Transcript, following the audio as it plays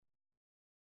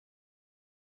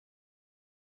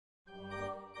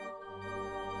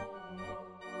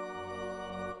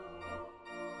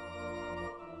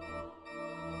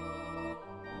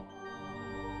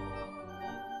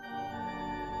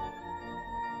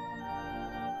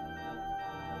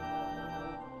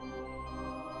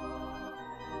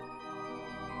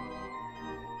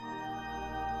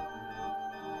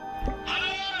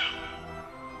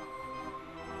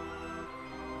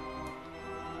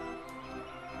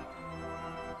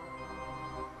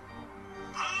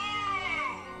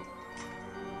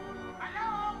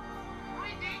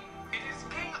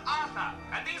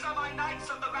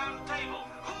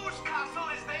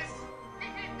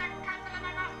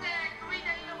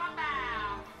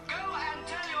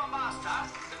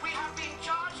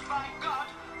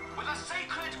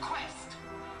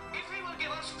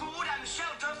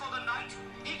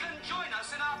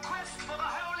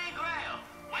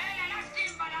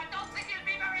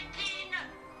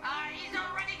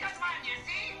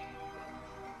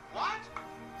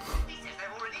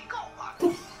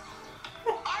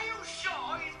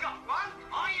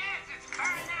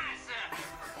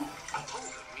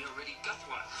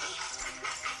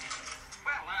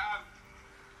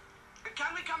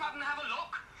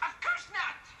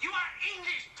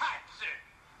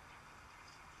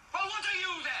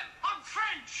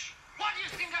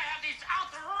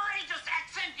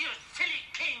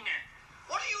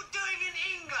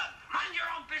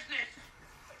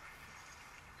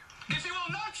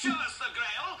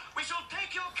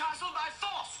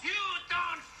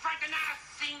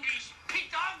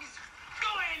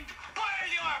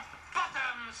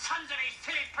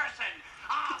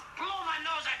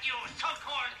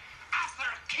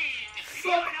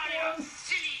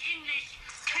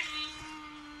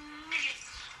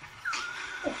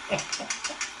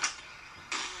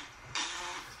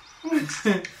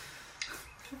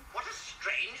What a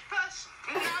strange person.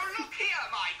 Now look here,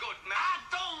 my good man. I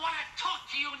don't want to talk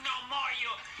to you no more,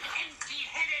 you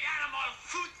empty-headed animal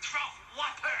food trough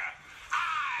whopper.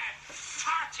 I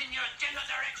fart in your general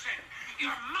direction.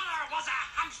 Your mother was a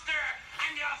hamster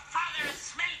and your father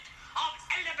smelt of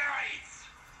elderberries.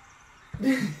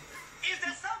 Is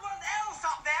there someone else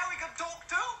up there we can talk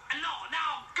to? No,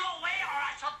 now go away or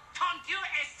I shall taunt you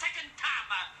a second time.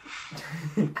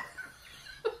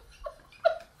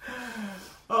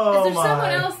 Is there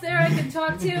someone else there I can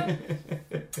talk to?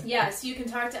 Yes, you can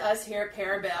talk to us here at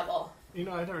Parababble. You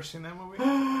know, I've never seen that movie.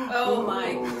 Oh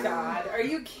my god, are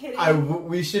you kidding?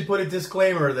 We should put a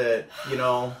disclaimer that, you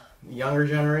know, the younger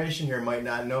generation here might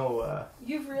not know.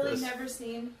 You've really never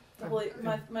seen the Holy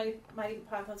Mighty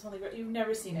Python's Holy Grail? You've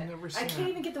never seen it. I can't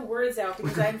even get the words out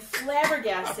because I'm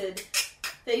flabbergasted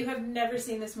that you have never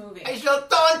seen this movie. I shall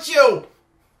taunt you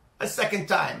a second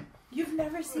time. You've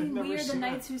never seen We Are the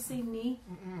Knights Who Say Knee?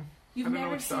 You've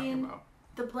never seen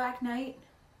The Black Knight?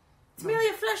 It's merely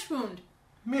a flesh wound.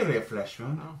 Merely a flesh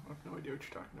wound? No, I have no idea what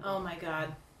you're talking about. Oh my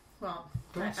god. Well,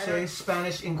 don't say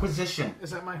Spanish Inquisition.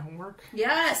 Is that my homework?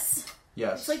 Yes.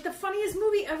 Yes. It's like the funniest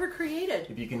movie ever created.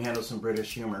 If you can handle some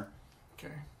British humor.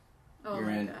 Okay. Oh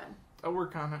my god. I'll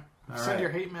work on it. All Send your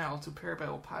hate mail to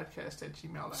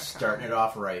parabattlepodcast@gmail.com. Starting it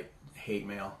off right. Hate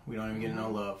mail. We don't even get no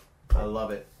love. I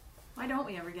love it. Why don't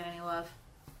we ever get any love?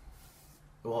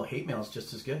 Well, hate mail is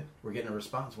just as good. We're getting a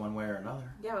response one way or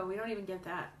another. Yeah, but we don't even get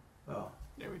that. Oh.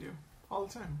 Yeah, we do. All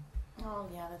the time. Oh,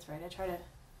 yeah, that's right. I try to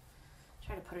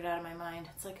put it out of my mind.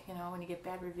 It's like, you know, when you get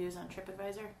bad reviews on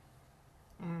TripAdvisor.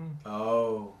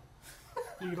 Oh.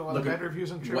 You get a lot of bad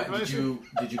reviews on TripAdvisor?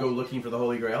 What, did you go looking for the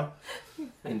Holy Grail?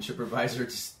 And TripAdvisor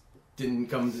just didn't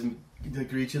come to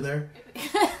greet you there?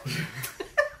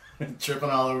 Tripping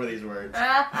all over these words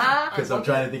because I'm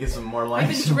trying to think of some more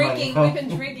lines. We've been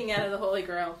drinking out of the Holy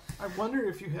Grail. I wonder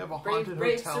if you have a haunted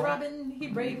brave hotel. Sir Robin, he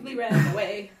bravely ran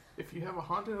away. If you have a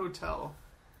haunted hotel,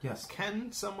 yes,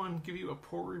 can someone give you a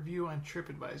poor review on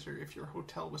TripAdvisor if your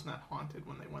hotel was not haunted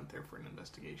when they went there for an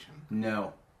investigation?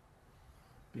 No,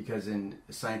 because in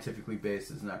scientifically based,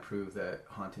 does not prove that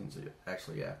hauntings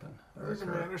actually happen. It doesn't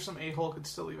matter. Some a-hole could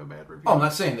still leave a bad review. Oh, I'm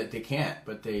not saying that they can't,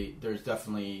 but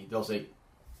they'll say.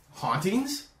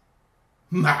 Hauntings?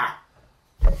 Nah.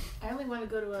 I only want to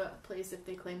go to a place if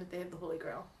they claim that they have the Holy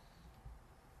Grail.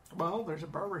 Well, there's a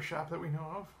barber shop that we know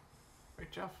of.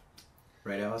 Right, Jeff?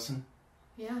 Right, Allison?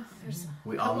 Yeah, there's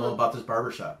we all know about this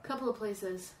barber shop. Couple of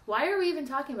places. Why are we even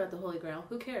talking about the Holy Grail?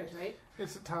 Who cares, right?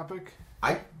 It's a topic.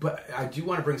 But I do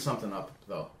want to bring something up,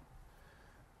 though.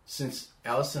 Since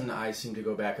Allison and I seem to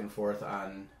go back and forth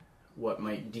on what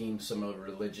might deem some of the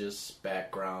religious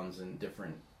backgrounds and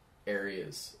different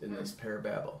areas in this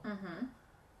parababble. Mm-hmm.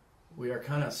 We are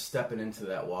kind of stepping into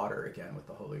that water again with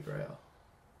the Holy Grail.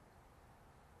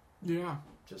 Yeah.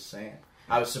 Just saying.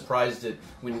 I was surprised that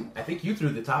when I think you threw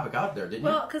the topic out there, didn't you?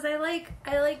 Well, because I like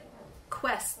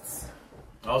quests.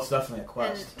 Oh, it's definitely a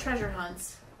quest. And treasure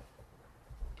hunts.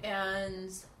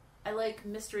 And I like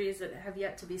mysteries that have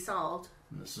yet to be solved.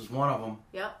 And this is one of them.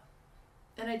 Yep.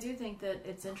 And I do think that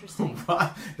it's interesting.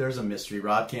 There's a mystery.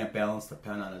 Rod can't balance the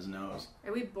pen on his nose.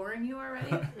 Are we boring you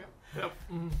already? Yep.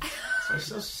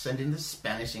 So send in the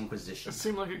Spanish Inquisition. It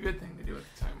seemed like a good thing to do at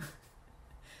the time.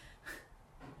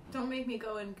 Don't make me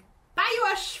go and buy you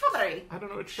a shrubbery. I don't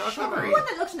know what you're talking One about.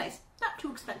 that looks nice. Not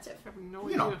too expensive. I have no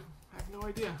idea. I have no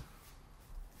idea.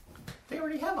 They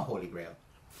already have a Holy Grail.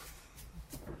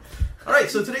 All right,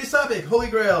 so today's topic, Holy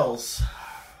Grails.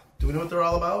 Do we know what they're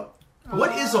all about?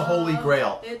 What is a Holy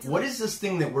Grail? What is this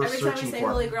thing that we're every searching time we say for?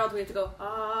 Holy Grail, do we have to go,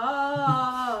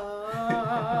 ah?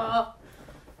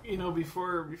 You know,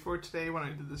 before today, when I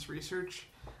did this research,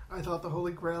 I thought the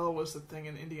Holy Grail was the thing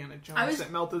in Indiana Jones that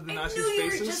melted the Nazis' faces. I knew you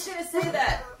were just going to say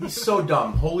that. He's so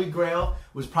dumb. Holy Grail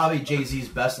was probably Jay-Z's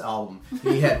best album.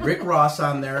 He had Rick Ross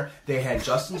on there. They had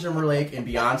Justin Timberlake and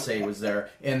Beyonce was there.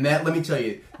 And that, let me tell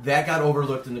you, that got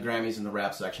overlooked in the Grammys in the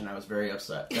rap section. I was very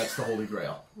upset. That's the Holy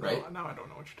Grail, right? Now I don't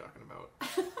know what you're talking about.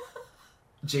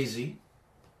 Jay-Z?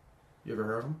 You ever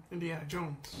heard of him? Indiana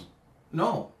Jones.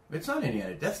 No, it's not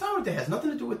Indiana. That's not what that has.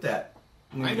 Nothing to do with that.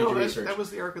 I know, that was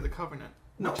the Ark of the Covenant,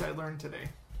 No. which I learned today.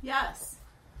 Yes.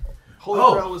 Holy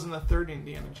Grail was in the third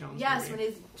Indiana Jones Yes, movie.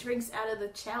 when he drinks out of the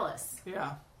chalice.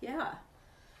 Yeah. Yeah.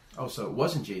 Oh, so it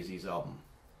wasn't Jay-Z's album.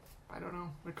 I don't know.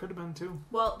 It could have been, too.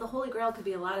 Well, the Holy Grail could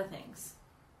be a lot of things.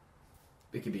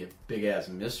 It could be a big-ass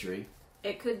mystery.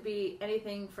 It could be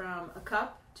anything from a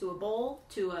cup to a bowl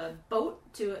to a boat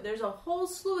to there's a whole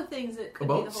slew of things that could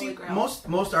be the Holy Grail.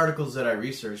 Most articles that I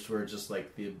researched were just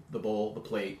like the bowl, the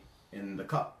plate, and the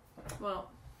cup. Well,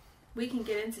 we can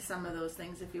get into some of those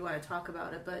things if you want to talk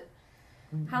about it, but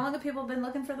how long have people been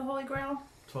looking for the Holy Grail?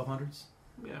 1200s?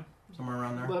 Yeah. Somewhere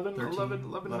around there?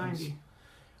 1190.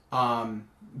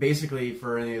 Basically,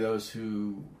 for any of those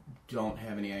who don't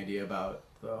have any idea about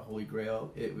the Holy Grail,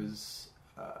 it was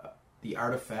the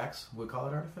artifacts, we call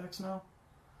it artifacts now,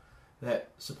 that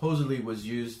supposedly was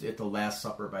used at the Last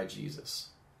Supper by Jesus.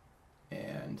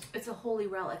 And it's a holy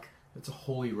relic. It's a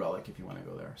holy relic if you want to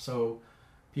go there. So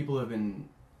people have been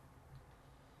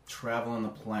traveling the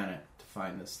planet to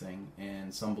find this thing,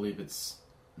 and some believe it's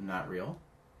not real.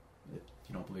 If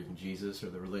you don't believe in Jesus or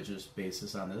the religious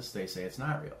basis on this, they say it's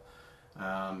not real.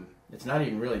 It's not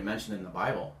even really mentioned in the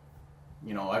Bible.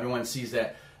 You know, everyone sees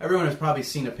that. Everyone has probably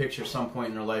seen a picture at some point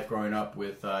in their life growing up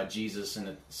with Jesus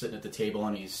and sitting at the table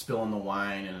and he's spilling the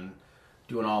wine and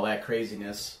doing all that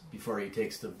craziness before he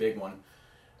takes the big one.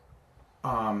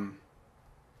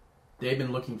 They've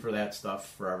been looking for that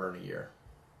stuff forever and a year.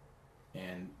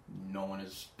 And no one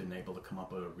has been able to come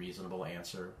up with a reasonable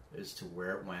answer as to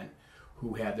where it went,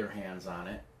 who had their hands on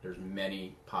it. There's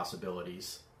many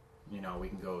possibilities. You know, we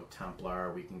can go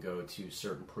Templar, we can go to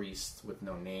certain priests with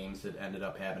no names that ended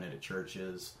up having it at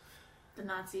churches. The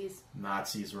Nazis.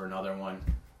 Nazis were another one.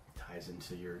 Ties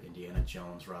into your Indiana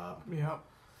Jones, Rob. Yep.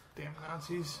 Damn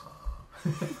Nazis.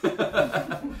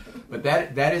 But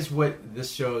that is what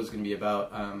this show is going to be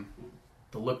about.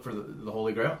 The look for the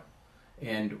Holy Grail.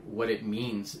 And what it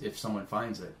means if someone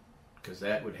finds it. Because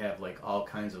that would have like all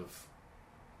kinds of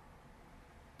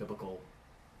biblical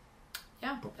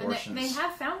proportions. And they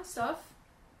have found stuff.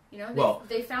 You know,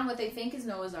 they found what they think is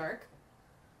Noah's Ark.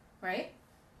 Right?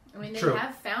 I mean, they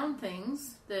have found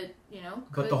things that, you know...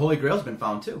 But the Holy Grail's been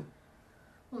found too.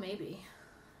 Well, maybe.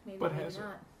 Maybe but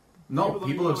not. No,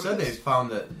 people have said they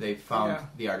found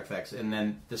the artifacts, and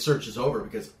then the search is over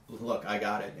because, look, I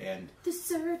got it, and... The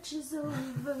search is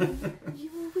over. You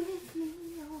were with me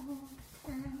all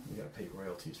the time. You gotta pay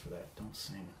royalties for that. Don't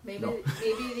sing. Maybe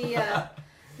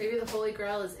the Holy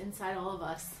Grail is inside all of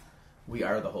us. We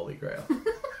are the Holy Grail.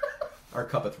 Our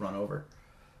cuppeth run over.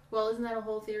 Well, isn't that a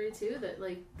whole theory too? That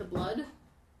like the blood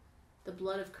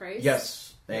of Christ.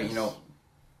 Yes, and you know,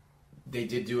 they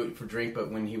did do it for drink,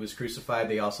 but when he was crucified,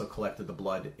 they also collected the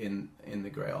blood in the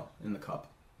Grail, in the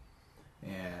cup.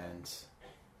 And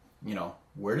you know,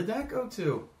 where did that go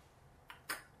to?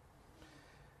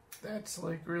 That's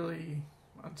like really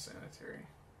unsanitary.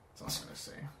 That's all I'm gonna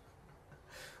say.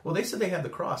 Well, they said they had the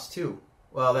cross too.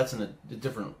 Well, that's in a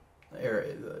different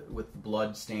area with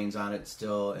blood stains on it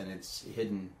still, and it's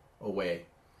hidden away.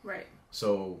 Right.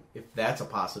 So if that's a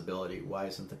possibility, why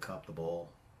isn't the cup, the bowl?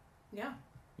 Yeah.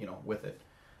 You know, with it.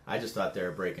 I just thought they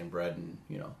were breaking bread and,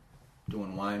 you know,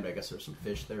 doing wine, but I guess there's some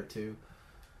fish there too.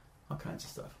 All kinds of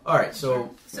stuff. All right,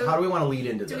 so how do we want to lead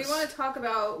into this? Do we want to talk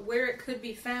about where it could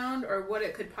be found or what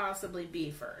it could possibly be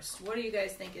first? What do you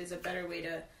guys think is a better way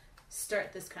to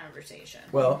start this conversation?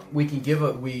 Well, we can give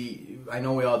I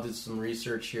know we all did some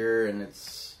research here, and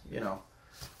it's, you know,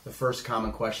 the first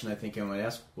common question I think I would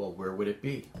ask, well, where would it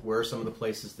be? Where are some of the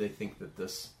places they think that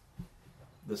this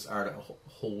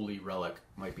holy relic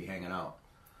might be hanging out?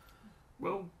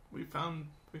 Well, we found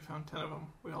We found 10 of them.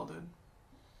 We all did.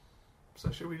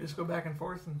 So should we just go back and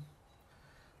forth and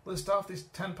list off these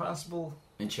 10 possible...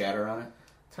 And chatter on it?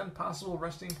 10 possible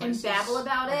resting places. And babble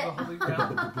about it.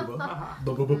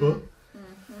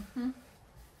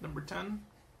 Number 10.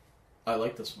 I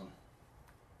like this one.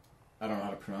 I don't know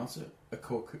how to pronounce it. A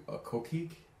Coquille?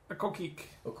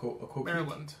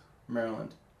 Maryland.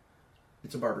 Maryland.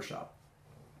 It's a barbershop.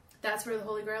 That's where the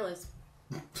Holy Grail is.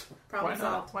 Problem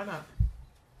solved. Why not?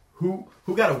 Who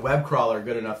got a web crawler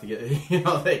good enough to get,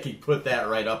 they could put that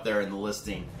right up there in the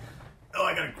listing. Oh,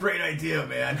 I got a great idea,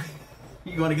 man.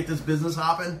 You want to get this business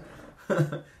hopping?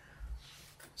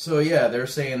 So, yeah, they're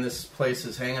saying this place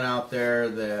is hanging out there,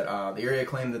 that the area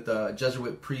claimed that the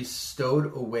Jesuit priest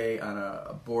stowed away on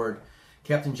aboard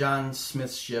Captain John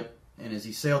Smith's ship, and as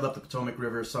he sailed up the Potomac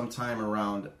River sometime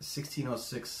around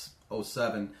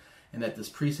 1606-07, and that this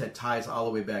priest had ties all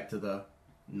the way back to the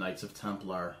Knights of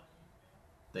Templar.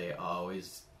 They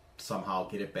always somehow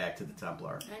get it back to the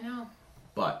Templar. I know.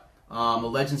 But a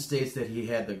legend states that he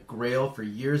had the Grail for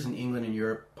years in England and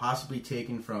Europe, possibly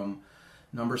taken from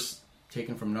number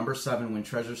 7 when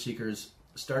treasure seekers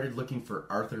started looking for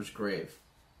Arthur's grave.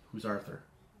 Who's Arthur?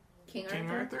 King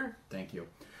Arthur. Thank you.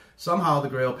 Somehow the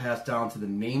Grail passed down to the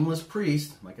nameless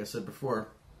priest, like I said before,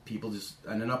 people just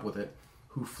ended up with it,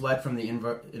 who fled from the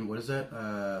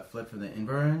fled from the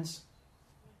environs?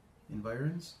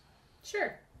 Environs?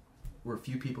 Sure. Were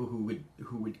few people who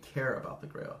would care about the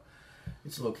Grail.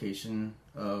 Its location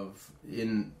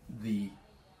in the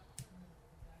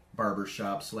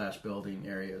barbershop / building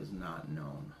area is not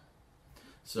known.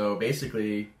 So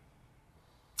basically,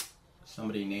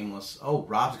 somebody nameless. Oh,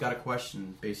 Rob's got a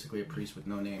question. Basically, a priest with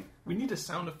no name. We need a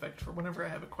sound effect for whenever I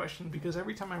have a question, because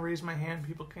every time I raise my hand,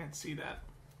 people can't see that.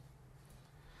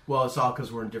 Well, it's all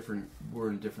because we're in different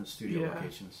studio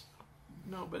locations.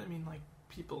 No, but I mean, like,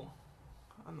 people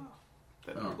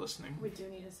that are listening. We do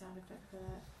need a sound effect for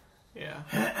that. Yeah.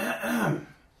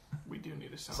 We do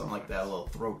need a sound Something effect. like that, a little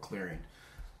throat clearing.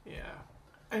 Yeah.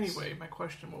 Anyway, my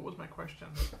question. What was my question?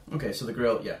 Okay, so the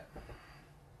Grail, yeah.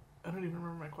 I don't even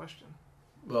remember my question.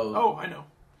 Well, oh, I know.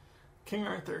 King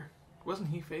Arthur. Wasn't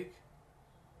he fake?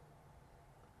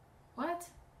 What?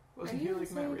 Wasn't he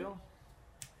like not real?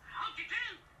 How do you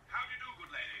do? How do you do,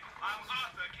 good lady? I'm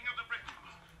Arthur, King of the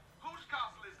Britons. Whose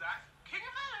castle is that? King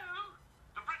of the who?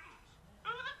 The Britons.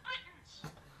 Who are the Britons?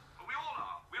 Well, we all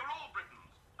are. We are all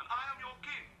Britons. And I am your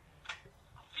king. I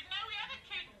didn't know we had a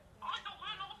king. I thought we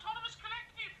were an autonomous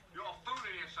collective. You're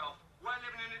fooling yourself. We're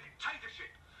living in a dictatorship.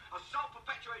 A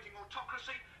self-perpetuating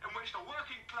autocracy in which the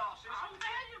working classes... Oh,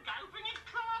 there you go, bringing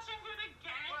class into it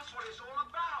again. Well, that's what it's all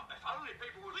about. If only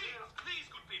people would... Please,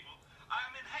 good people, I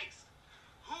am in haste.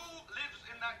 Who lives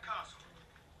in that castle?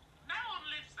 No one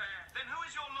lives there. Then who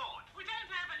is your lord? We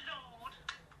don't have a lord.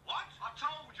 What? I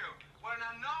told you. We're an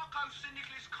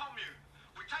anarcho-syndicalist commune.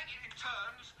 We take it in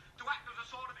turns to act as a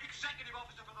sort of executive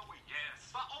officer for the week.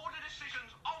 Yes. But all the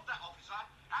decisions of that officer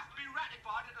have to be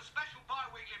ratified at a special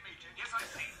bi-weekly meeting. Yes, I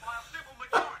see. By a simple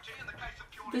majority in the case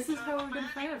of purely... This is how we're going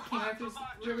to find out if King Arthur's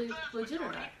really legit or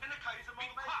not. In the case of... Be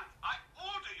quiet. I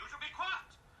order you to be quiet.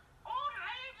 Order?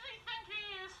 Who does he think he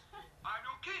is? I'm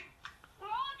your king.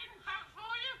 Well, I didn't vote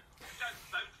for you. You don't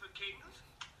vote for kings.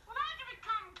 Well, how do you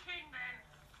become king, then?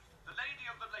 The Lady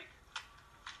of the Lake.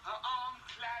 Her arm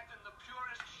clad in the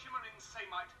purest shimmering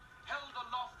samite held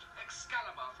aloft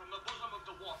Excalibur from the bosom of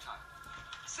the water,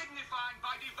 signifying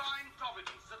by divine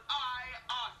providence that I,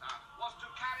 Arthur, was to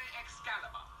carry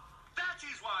Excalibur. That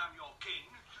is why I'm your king.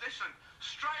 Listen,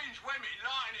 strange women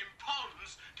lying in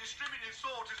ponds distributing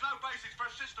swords is no basis for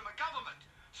a system of government.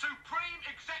 Supreme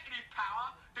executive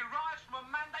power derives from a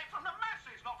mandate from the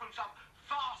masses, not from some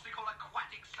farcical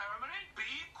aquatic ceremony. Be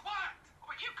quiet.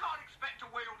 But you can't expect to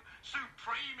wield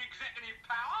supreme executive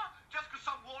power just because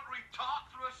some watery tart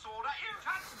threw a sword at you.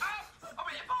 Shut up! I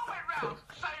mean, if I went round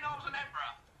saying I was an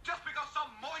emperor, just because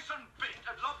some moistened bit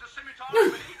had lobbed a scimitar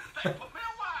at me, they'd put me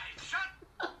away. Shut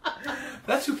up!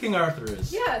 That's who King Arthur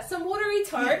is. Yeah, some watery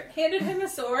tart handed him a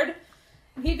sword,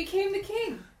 and he became the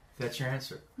king. That's your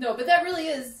answer. No, but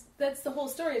that's the whole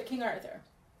story of King Arthur.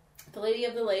 The Lady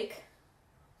of the Lake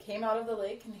came out of the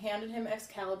lake and handed him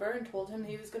Excalibur and told him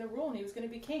he was going to rule and he was going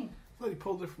to be king. I thought he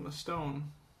pulled it from the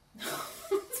stone.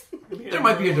 There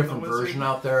might be a different version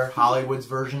out there. Hollywood's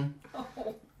version.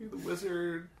 Oh. The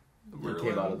wizard. He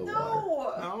came out of the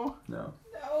water. No? No.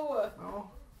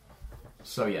 No.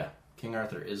 So yeah, King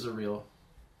Arthur is a real...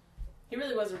 He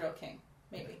really was a real king.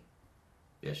 Maybe.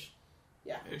 Ish.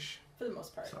 Yeah. Ish. For the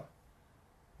most part. So.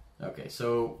 Okay,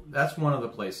 so that's one of the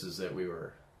places that we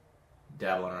were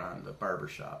dabbling around, the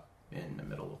barbershop in the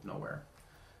middle of nowhere.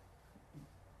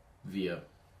 Via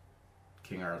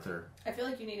King Arthur. I feel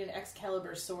like you need an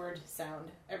Excalibur sword sound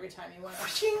every time you want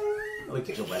to. I like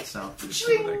the Gillette sound.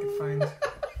 See what I can find.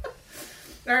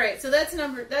 All right, so that's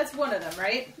one of them,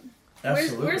 right?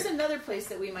 Absolutely. Where's another place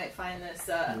that we might find this?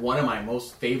 One of my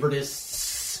most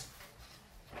favoritists.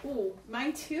 Ooh,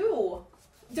 mine too.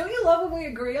 Don't you love when we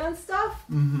agree on stuff?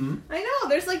 Mm-hmm. I know.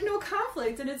 There's like no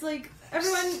conflict, and it's like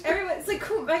everyone. It's like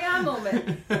kumbaya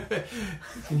moment.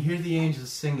 You can hear the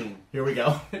angels singing. Here we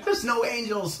go. There's no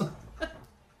angels.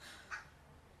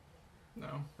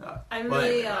 No. I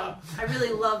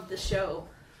really love the show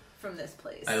from this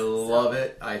place. I love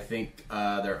it. I think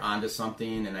they're onto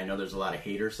something, and I know there's a lot of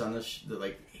haters on this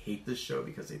that hate this show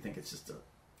because they think it's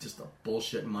just a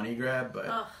bullshit money grab.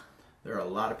 But there are a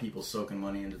lot of people soaking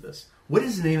money into this. What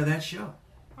is the name of that show?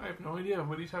 I have no idea.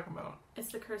 What are you talking about?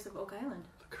 It's The Curse of Oak Island.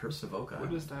 The Curse of Oak Island.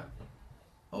 What is that?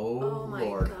 Oh my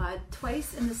Lord. God!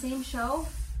 Twice in the same show.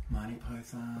 Monty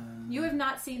Python. You have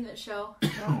not seen that show.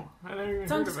 No, I never even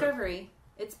It's heard on of Discovery.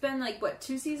 It's been like what,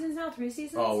 2 seasons now, 3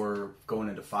 seasons? Oh, we're going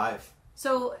into 5.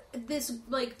 So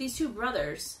these two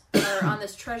brothers are on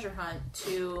this treasure hunt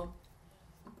to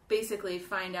basically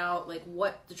find out like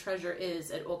what the treasure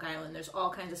is at Oak Island. There's all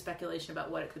kinds of speculation about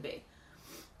what it could be.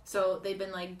 So they've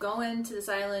been like going to this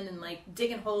island and like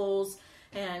digging holes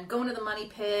and going to the money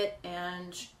pit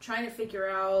and trying to figure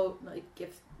out like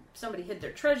if somebody hid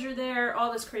their treasure there,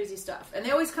 all this crazy stuff. And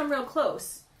they always come real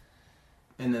close.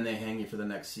 And then they hang you for the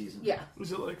next season. Yeah.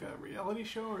 Is it like a reality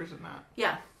show or is it not?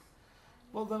 Yeah.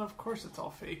 Well, then of course it's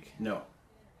all fake. No.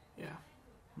 Yeah.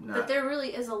 Not. But there really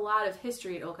is a lot of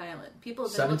history at Oak Island. People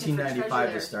have been looking for treasure 1795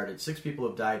 there. it started. 6 people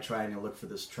have died trying to look for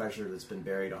this treasure that's been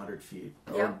buried 100 feet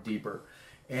or deeper.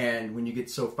 And when you get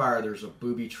so far, there's a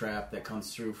booby trap that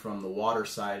comes through from the water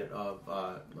side of,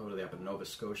 what are they up in Nova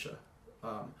Scotia?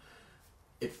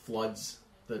 It floods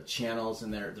the channels,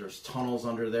 and there's tunnels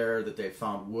under there that they've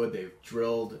found wood. They've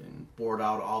drilled and bored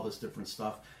out all this different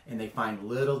stuff, and they find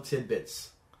little tidbits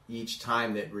each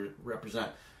time that represent.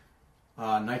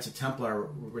 Knights of Templar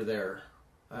were there.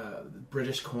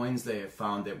 British coins they have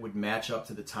found that would match up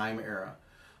to the time era.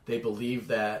 They believe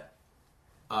that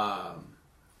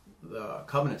the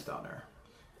Covenant's down there.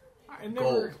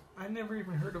 Gold. I never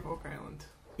even heard of Oak Island.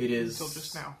 It is until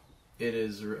just now. It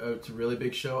is. It's a really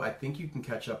big show. I think you can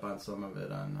catch up on some of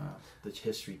it on the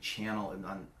History Channel and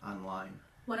online.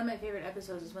 One of my favorite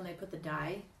episodes is when they put the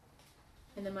dye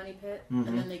in the money pit,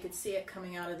 and then they could see it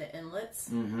coming out of the inlets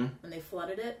when they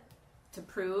flooded it to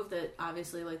prove that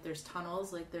obviously, like, there's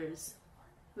tunnels, like there's.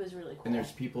 It was really cool. And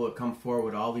there's people that come forward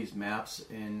with all these maps,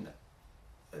 and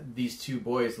these two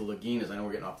boys, the Laginas. I know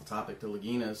we're getting off the topic. The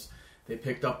Laginas, they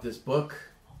picked up this book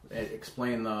that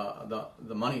explained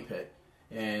the money pit.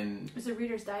 And it was a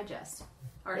Reader's Digest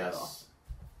article. Yes.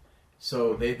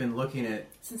 So they've been looking at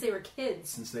since they were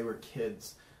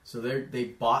kids. So they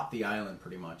bought the island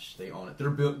pretty much. They own it. They're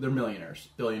millionaires,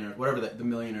 billionaires, whatever the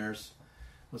millionaires.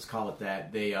 Let's call it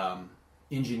that. They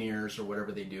engineers or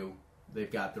whatever they do. They've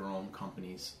got their own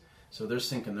companies, so they're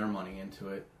sinking their money into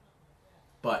it.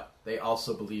 But they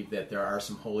also believe that there are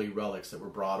some holy relics that were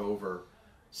brought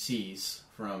overseas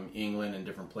from England and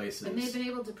different places. And they've been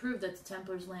able to prove that the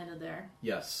Templars landed there.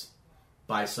 Yes.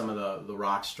 By some of the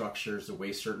rock structures, the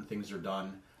way certain things are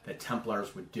done that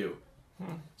Templars would do.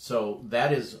 So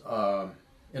that is,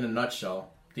 in a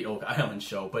nutshell, the Oak Island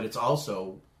show. But it's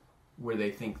also where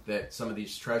they think that some of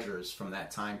these treasures from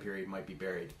that time period might be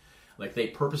buried. Like, they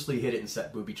purposely hid it and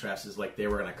set booby traps as like they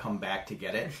were going to come back to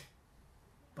get it.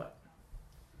 But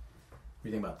what do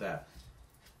you think about that?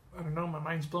 I don't know, my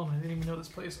mind's blown. I didn't even know this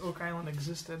place, Oak Island,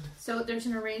 existed. So there's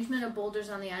an arrangement of boulders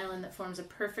on the island that forms a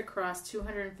perfect cross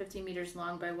 250 meters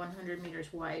long by 100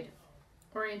 meters wide,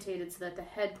 orientated so that the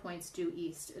head points due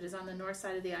east. It is on the north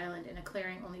side of the island in a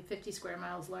clearing only 50 square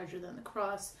miles larger than the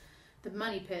cross. The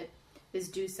money pit is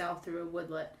due south through a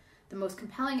woodlet. The most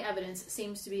compelling evidence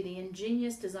seems to be the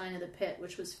ingenious design of the pit,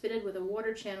 which was fitted with a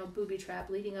water channel booby trap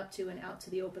leading up to and out to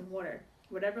the open water.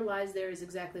 Whatever lies there is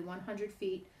exactly 100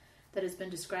 feet that has been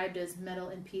described as metal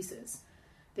in pieces.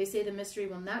 They say the mystery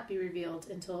will not be revealed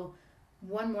until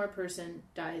one more person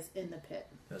dies in the pit.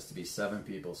 It has to be 7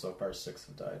 people. So far, 6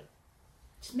 have died.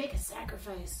 Just make a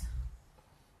sacrifice.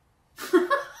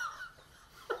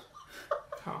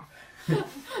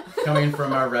 Coming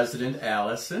from our resident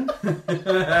Allison.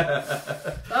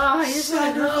 I just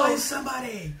want to know.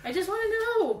 Somebody. I just want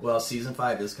to know. Well, season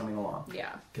 5 is coming along.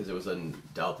 Yeah. Because it was in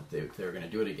doubt that they were going to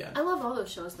do it again. I love all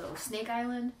those shows, though. Snake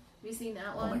Island. Have you seen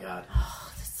that one? Oh, my God.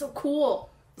 Oh, that's so cool.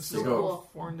 So cool.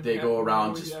 They go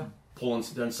around just pulling.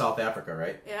 They're in South Africa,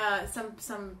 right? Yeah,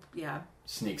 yeah.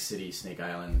 Snake City, Snake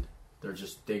Island.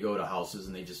 They go to houses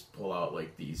and they just pull out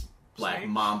like these black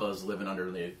Snakes? mambas living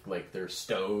under their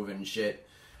stove and shit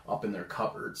up in their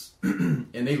cupboards, and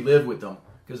they live with them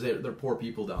because they're poor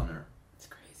people down there. It's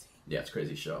crazy. Yeah, it's a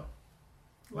crazy show.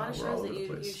 A lot of We're all shows over that the you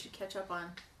place. should catch up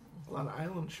on. A lot of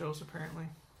island shows, apparently.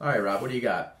 All right, Rob, what do you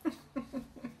got?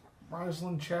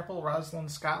 Rosslyn Chapel, Rosslyn,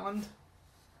 Scotland.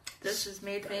 This is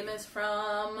made famous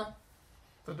from...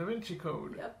 The Da Vinci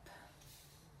Code. Yep.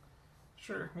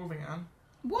 Sure, moving on.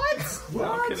 What? No,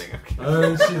 I'm kidding. I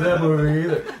didn't see that movie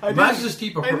either. I Might didn't. just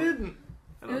keep a. I didn't.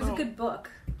 I It don't was know. a good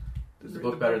book. Is the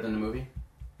book better than the movie?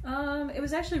 It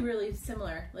was actually really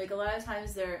similar. Like, a lot of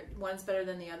times one's better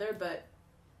than the other, but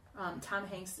Tom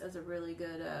Hanks does a really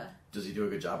good, Does he do a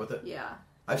good job with it? yeah.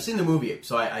 I've seen the movie,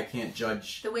 so I can't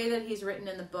judge. The way that he's written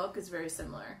in the book is very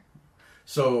similar.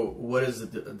 So, what is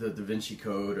the Da Vinci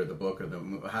Code or the book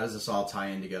or how does this all tie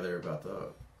in together about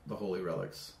the holy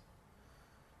relics?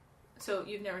 So,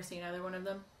 you've never seen either one of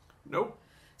them? Nope.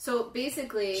 So,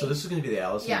 basically... So this is going to be the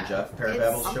Allison and Jeff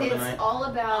Parababble show it's tonight? all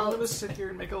I'm about going to sit here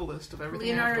and make a list of everything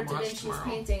Leonardo I have to da watch Vinci's tomorrow.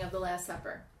 painting of the Last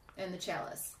Supper and the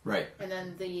chalice. Right. And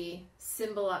then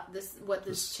what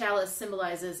this chalice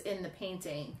symbolizes in the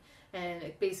painting. And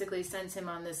it basically sends him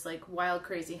on this like wild,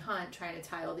 crazy hunt trying to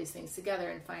tie all these things together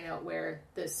and find out where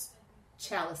this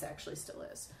chalice actually still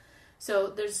is. So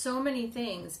there's so many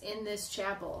things in this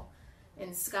chapel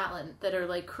in Scotland that are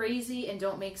like crazy and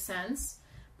don't make sense.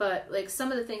 But like some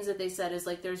of the things that they said is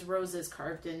like there's roses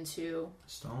carved into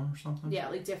Stone or something? yeah,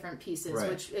 like different pieces, Right.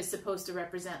 which is supposed to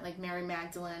represent like Mary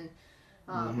Magdalene,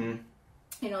 Mm-hmm.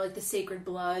 you know, like the sacred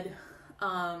blood.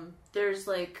 There's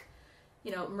like,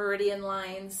 you know, meridian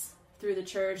lines through the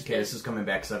church. Okay, this is coming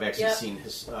back because I've actually Yep.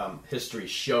 seen history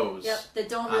shows. Yep, that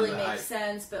don't really on make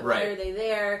sense, but Right. why are they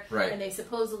there? Right. And they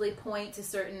supposedly point to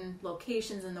certain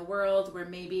locations in the world where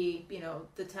maybe, you know,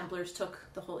 the Templars took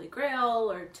the Holy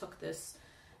Grail or took this,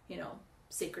 you know,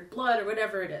 sacred blood or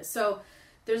whatever it is. So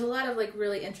there's a lot of like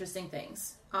really interesting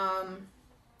things.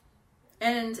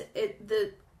 And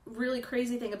the really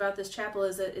crazy thing about this chapel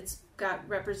is that it's got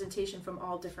representation from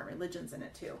all different religions in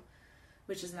it too,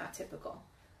 which is not typical.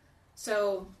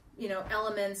 So, you know,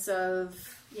 elements of,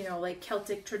 you know, like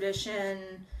Celtic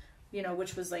tradition, you know,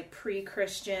 which was like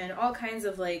pre-Christian, all kinds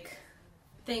of like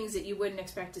things that you wouldn't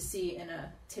expect to see in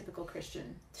a typical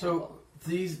Christian temple. So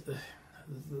these,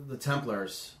 the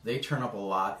Templars, they turn up a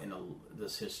lot in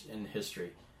in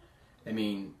history. I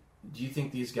mean, do you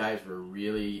think these guys were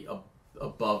really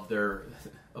above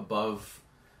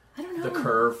I don't know. the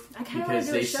curve? I kinda wanna Because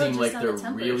do a they show seem just like on they're the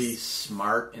Templars. really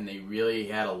smart and they really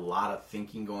had a lot of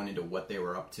thinking going into what they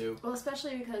were up to. Well,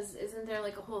 especially because isn't there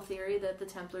like a whole theory that the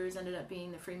Templars ended up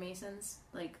being the Freemasons?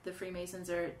 Like the Freemasons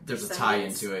are There's a tie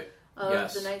descendants into it. of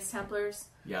Yes. the Knights Templars.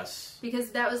 Yes.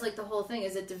 Because that was like the whole thing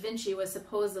is that Da Vinci was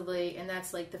supposedly, and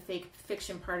that's like the fake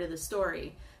fiction part of the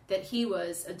story, that he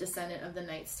was a descendant of the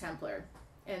Knights Templar.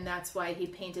 And that's why he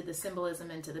painted the symbolism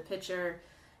into the picture.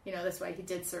 You know, that's why he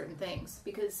did certain things.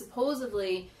 Because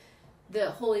supposedly the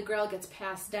Holy Grail gets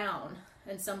passed down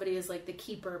and somebody is like the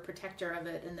keeper, protector of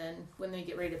it. And then when they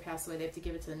get ready to pass away, they have to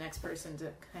give it to the next person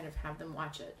to kind of have them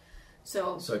watch it.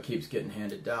 So it keeps getting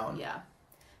handed down. yeah,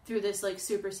 through this like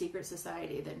super secret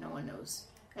society that no one knows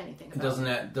anything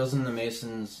about. Doesn't the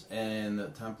Masons and the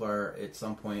Templar at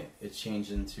some point it's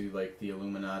changed into like the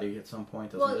Illuminati at some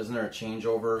point? Isn't there a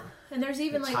changeover? And there's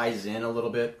even It ties in a little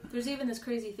bit. There's even this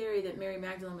crazy theory that Mary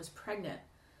Magdalene was pregnant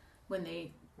when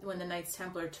the Knights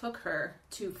Templar took her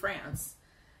to France,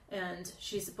 and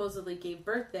she supposedly gave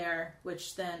birth there,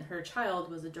 which then her child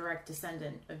was a direct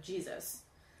descendant of Jesus.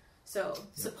 So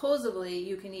supposedly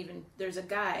you can even there's a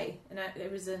guy, and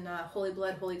it was in Holy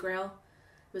Blood, Holy Grail.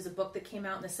 It was a book that came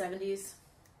out in the 70s,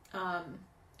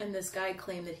 and this guy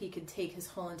claimed that he could take his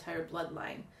whole entire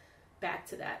bloodline back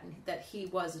to that, and that he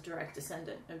was a direct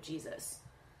descendant of Jesus.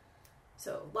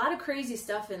 So a lot of crazy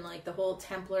stuff in like the whole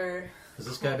Templar. Has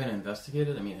this guy been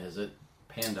investigated? I mean, has it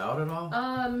panned out at all?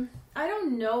 I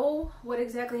don't know what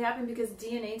exactly happened because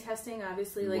DNA testing,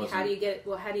 obviously, like how do you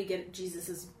get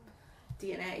Jesus's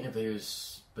DNA? Yeah,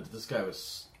 but this guy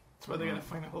was. That's why they gotta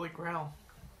find a Holy Grail.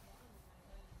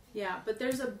 Yeah, but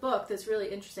there's a book that's really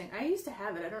interesting. I used to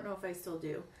have it. I don't know if I still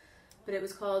do, but it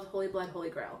was called Holy Blood, Holy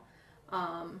Grail.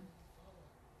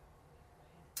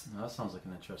 That sounds like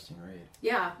an interesting read.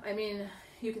 Yeah, I mean,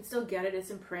 you can still get it. It's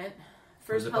in print.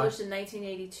 First published in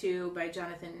 1982 by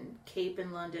Jonathan Cape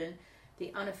in London.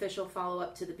 The unofficial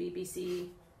follow-up to the BBC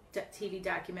TV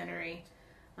documentary.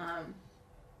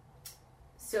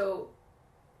 So,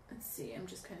 let's see. I'm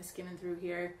just kind of skimming through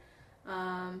here.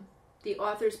 The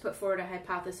authors put forward a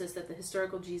hypothesis that the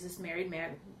historical Jesus married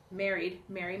Mary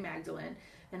Magdalene,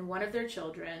 and one of their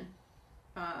children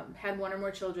had one or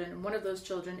more children, and one of those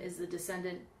children is the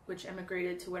descendant which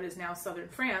emigrated to what is now southern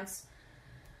France,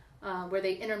 where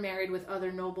they intermarried with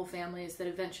other noble families that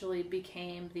eventually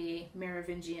became the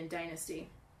Merovingian dynasty.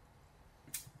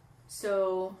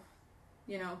 So,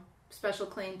 special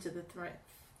claim to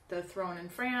the throne in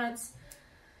France,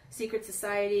 secret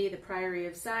society, the Priory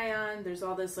of Zion. There's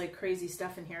all this like crazy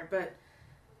stuff in here, but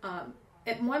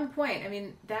at one point, I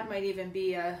mean, that might even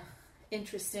be a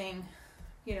interesting,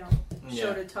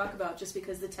 show to talk about, just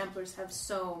because the Templars have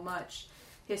so much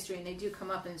history and they do come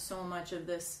up in so much of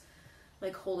this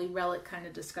like holy relic kind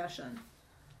of discussion.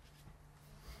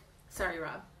 Sorry,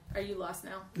 Rob. Are you lost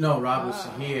now? No, Rob was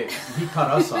he cut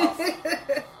us off.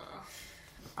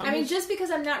 I mean, just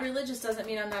because I'm not religious doesn't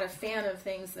mean I'm not a fan of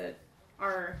things that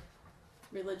are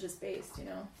religious based,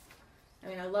 I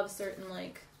mean, I love certain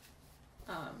like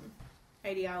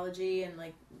ideology, and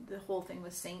like the whole thing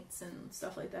with saints and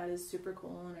stuff like that is super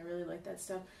cool, and I really like that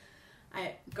stuff.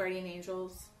 Guardian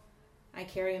angels, I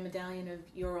carry a medallion of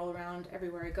Ural around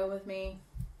everywhere I go with me.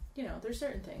 There's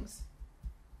certain things.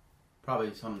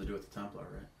 Probably something to do with the Templar,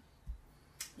 right?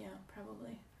 Yeah,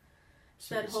 probably.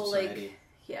 Secret that whole society.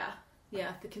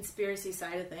 the conspiracy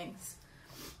side of things.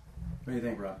 What do you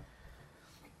think, Rob?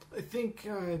 I think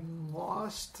I'm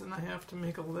lost, and I have to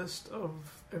make a list of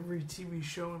every TV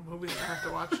show and movie that I have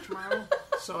to watch tomorrow.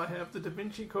 So I have the Da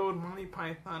Vinci Code, Monty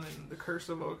Python, and The Curse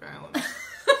of Oak Island.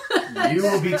 You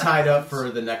will be tied up for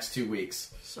the next 2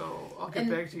 weeks. So I'll get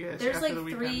back to you guys there's after like the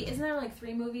weekend. Isn't there like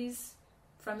 3 movies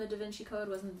from the Da Vinci Code?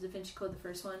 Wasn't the Da Vinci Code the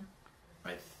first one?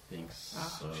 I think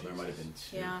so. There might have been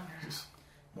 2. Yeah.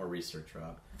 More research,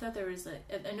 Rob. I thought there was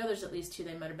I know there's at least 2.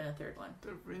 There might have been a third one.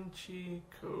 Da Vinci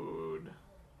Code.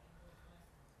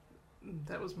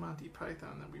 That was Monty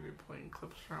Python that we were playing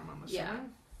clips from, I'm assuming. Yeah.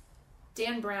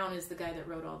 Dan Brown is the guy that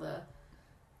wrote all the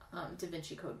Da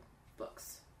Vinci Code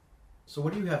books. So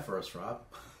what do you have for us, Rob?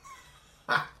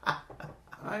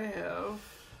 I have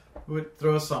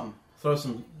Throw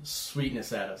some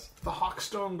sweetness at us. the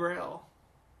Hawkstone Grail.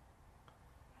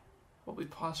 While we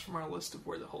pause from our list of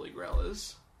where the Holy Grail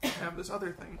is, I have this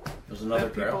other thing. There's another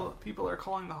that grail. people are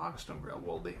calling the Hawkstone Grail.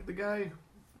 Well, the guy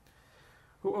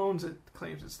who owns it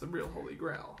claims it's the real Holy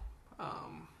Grail.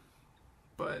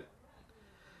 But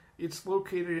it's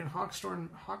located in Hawkstone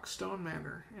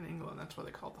Manor in England. That's why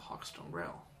they call it the Hawkstone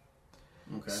Grail.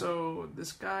 Okay. So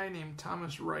this guy named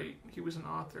Thomas Wright, he was an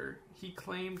author. He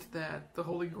claimed that the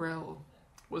Holy Grail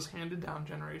was handed down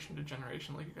generation to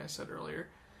generation, like you guys said earlier,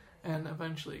 and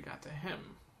eventually it got to him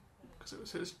because it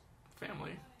was his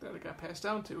family that it got passed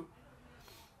down to.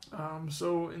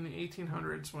 So in the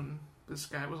 1800s, when this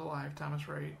guy was alive, Thomas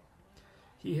Wright,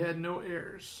 he had no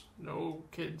heirs, no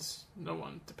kids, no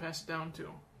one to pass it down to.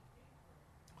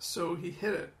 So he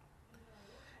hid it,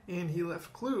 and he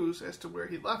left clues as to where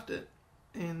he left it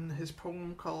in his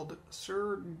poem called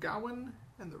Sir Gawain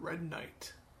and the Red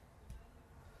Knight.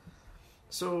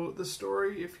 So the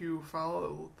story, if you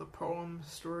follow the poem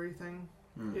story thing,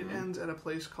 it ends at a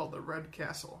place called the Red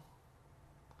Castle.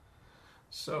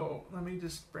 So let me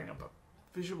just bring up a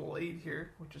visual aid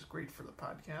here, which is great for the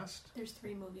podcast. There's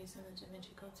 3 movies in the Da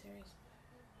Vinci Code series.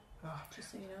 Oh,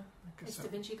 Just so you know. It's so. Da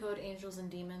Vinci Code, Angels and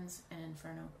Demons, and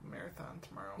Inferno. Marathon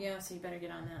tomorrow. Yeah, so you better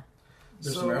get on that.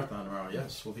 There's a marathon tomorrow.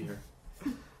 Yes, we'll be here.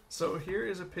 So here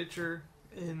is a picture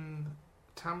in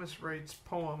Thomas Wright's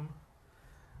poem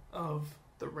of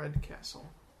the Red Castle.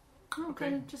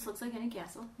 Okay. Just looks like any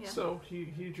castle. Yeah. So he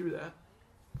drew that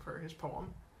for his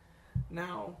poem.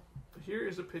 Now, here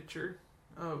is a picture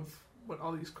of what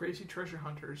all these crazy treasure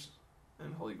hunters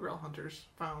and Holy Grail hunters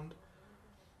found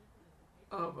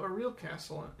of a real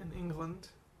castle in England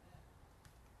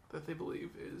that they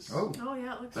believe is... Oh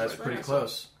yeah, it looks That's like pretty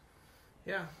close.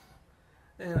 Yeah.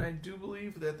 And I do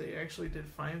believe that they actually did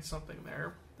find something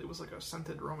there. It was like a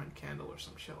scented Roman candle or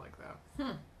some shit like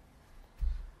that.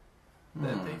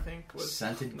 That they think was...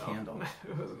 Scented candle.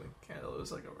 It wasn't a candle. It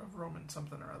was like a Roman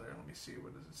something or other. Let me see.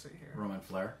 What does it say here? Roman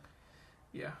flare?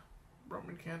 Yeah.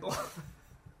 Roman candle.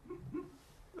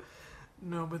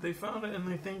 No, but they found it and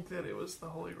they think that it was the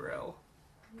Holy Grail.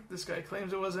 This guy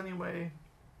claims it was anyway.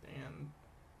 And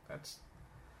that's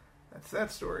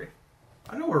that story.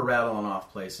 I know we're rattling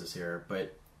off places here,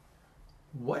 but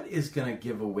what is going to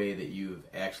give away that you've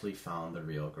actually found the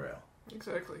real Grail?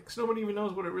 Exactly. Because nobody even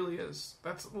knows what it really is.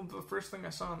 That's the first thing I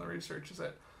saw in the research, is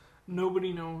that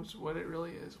nobody knows what it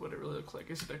really is, what it really looks like.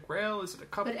 Is it a grail? Is it a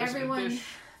cup? But is it a dish?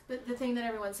 But the thing that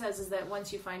everyone says is that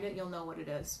once you find it, you'll know what it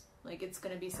is. Like, it's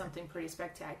going to be something pretty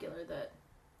spectacular that...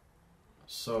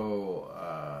 So,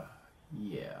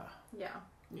 yeah. Yeah.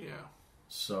 Yeah.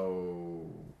 So...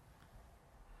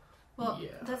 Well, yeah.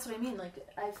 that's what I mean. Like,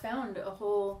 I found a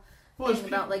whole Well, thing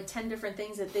about like 10 different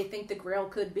things that they think the Grail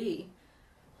could be.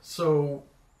 So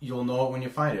you'll know it when you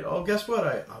find it. Oh, guess what?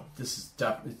 It's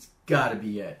got to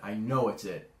be it. I know it's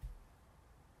it.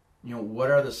 You know, what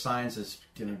are the signs it's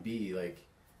going to be? Like,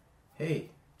 hey,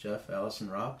 Jeff, Allison,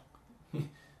 Rob,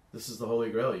 this is the Holy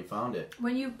Grail. You found it.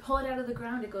 When you pull it out of the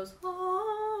ground, it goes,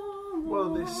 oh.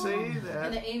 Well, they say that.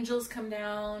 And the angels come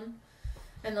down,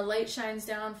 and the light shines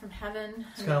down from heaven.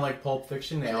 It's kind of like Pulp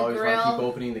Fiction. They And the always want to Grail. keep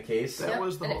opening the case. That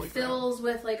was the and Holy it Grail. fills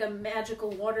with like a magical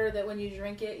water that when you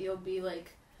drink it, you'll be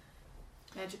like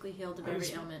magically healed of I every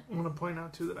just ailment. want to point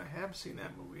out, too, that I have seen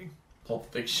that movie.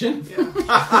 Pulp Fiction? Yeah.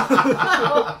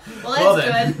 Well, that's Well,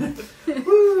 then. good.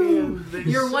 And they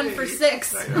You're say, 1 for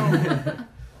 6. I know.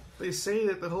 They say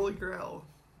that the Holy Grail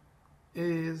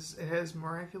it has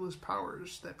miraculous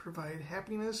powers that provide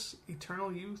happiness,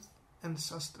 eternal youth, and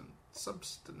sustenance,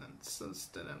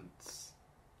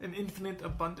 and infinite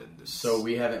abundance. So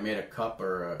we haven't made a cup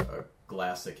or a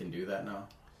glass that can do that now?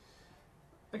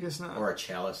 I guess not. Or a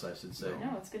chalice, I should say.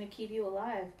 No, it's going to keep you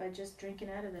alive by just drinking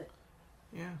out of it.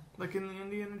 Yeah, like in the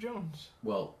Indiana Jones.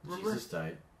 Well, Remember? Jesus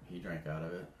died. He drank out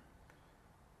of it.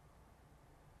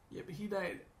 Yeah, but he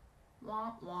died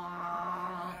Wah,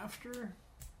 wah. after.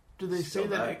 Do they Still say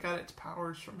that died. it got its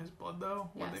powers from his blood though?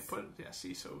 When they Yes. put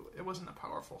see, so it wasn't a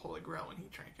powerful Holy Grail when he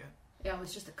drank it. Yeah, it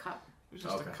was just a cup. It was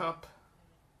just Okay. a cup.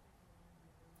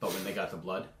 But when they got the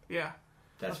blood, Yeah.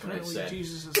 that's when it Apparently said,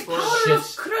 Jesus' blood. Power of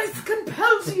Shit's- Christ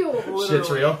compels you! shit's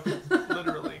real?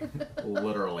 Literally.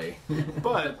 Literally.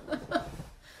 But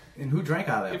And who drank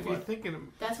out of that if you're blood?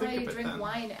 thinking, That's think why you of it drink then.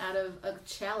 wine out of a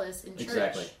chalice in church.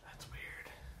 Exactly. That's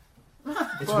weird.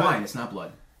 It's But- wine, it's not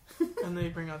blood. And they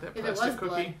bring out that If it plastic was cookie.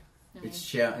 blood. I mean,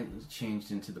 It's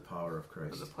changed into the power of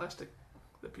Christ.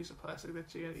 The piece of plastic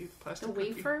that you gotta eat. Plastic the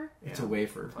cookie. wafer, It's Yeah. a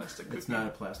wafer. Plastic It's cookie. not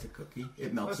a plastic cookie.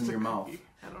 It melts in Plastic your mouth. cookie.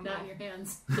 I don't know. not in your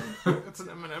hands. It's an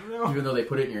M&M now. Even though they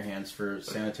put it in your hands for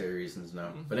sanitary reasons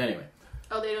now. But anyway,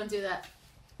 Oh, they don't do that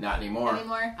not anymore.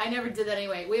 anymore? I never did that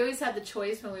anyway. We always had the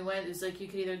choice when we went. It was like you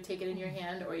could either take it in your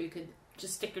hand or you could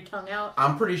just stick your tongue out.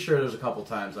 I'm pretty sure there's a couple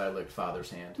times I licked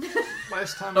Father's hand.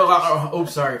 Last time. Oh,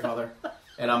 sorry, Father.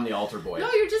 And I'm the altar boy.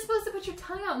 No, you're just supposed to put your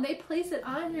tongue out and they place it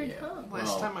on your Yeah. tongue. Last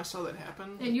Well. time I saw that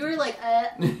happen. And you were like,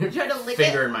 trying to lick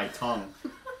Finger it. in my tongue.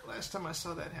 Last time I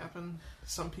saw that happen,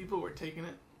 some people were taking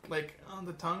it like on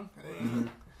the tongue, Mm-hmm.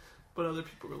 but other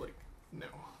people were like, no.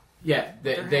 Yeah,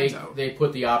 Their hands out. they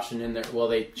put the option in there. Well,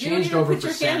 they You don't changed even over put for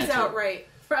your hands sanitary. out right.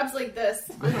 Rob's like this.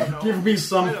 I don't know. Give me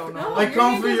some. I don't know. No, I your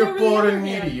come hand for goes your over the poor other and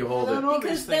hand. needy. You hold I it. don't know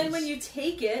Because these then things. when you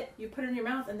take it, you put it in your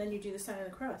mouth and then you do the sign of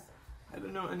the cross. I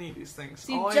don't know any of these things.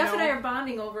 See, All Jeff I and know, I are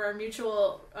bonding over our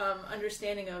mutual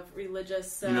understanding of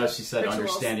religious. You know, she said rituals.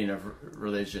 understanding of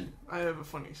religion. I have a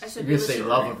funny. I You're said gonna say religious-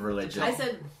 love of religion. I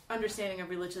said understanding of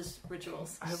religious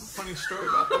rituals. I have a funny story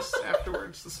about this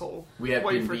afterwards. This whole We have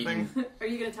been wafer beaten. thing. Are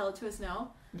you going to tell it to us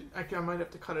now? I might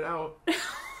have to cut it out.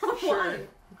 Why? Sure,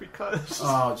 because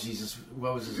Oh Jesus!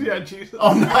 What was his yeah, name? Jesus.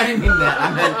 Oh no, I didn't mean that.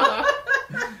 I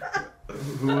meant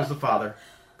who was the father?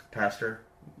 Pastor.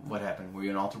 What happened? Were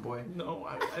you an altar boy? No,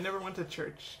 I never went to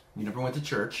church. You never went to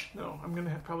church. No, I'm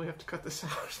gonna probably have to cut this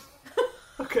out.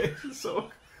 Okay, so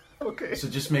So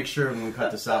just make sure when we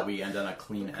cut this out, we end on a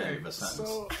clean end of a sentence.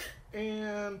 So,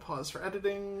 and pause for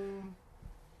editing.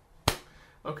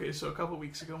 Okay, so a couple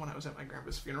weeks ago when I was at my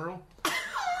grandpa's funeral,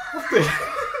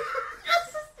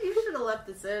 You should have left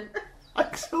this in.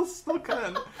 I still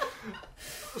can.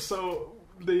 So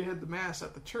they had the mass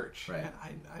at the church, Right.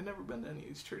 and I never been to any of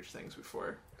these church things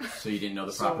before. So you didn't know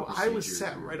the proper So procedures. I was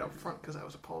sat right up front because I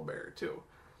was a pallbearer too.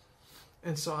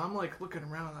 And so I'm like looking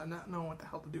around, I not knowing what the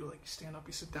hell to do. Like you stand up,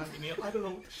 you sit down, you kneel. I don't know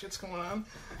what the shit's going on.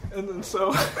 And then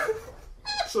so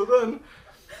then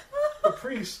the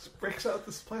priest breaks out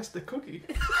this plastic cookie,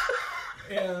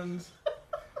 and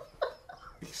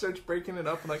he starts breaking it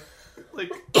up, and like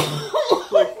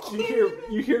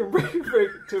you hear him break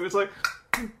it too. It's like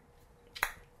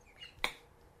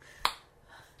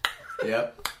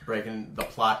Yep, breaking the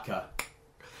platka.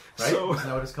 Right? So- Isn't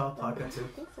that what it's called? Platka too?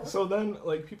 so. Then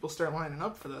like people start lining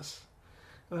up for this.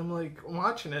 And I'm like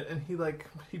watching it, and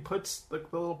he puts the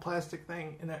little plastic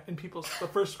thing in the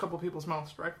first couple people's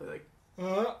mouths directly, like,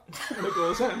 and it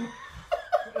goes in.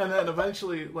 And then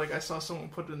eventually, like I saw someone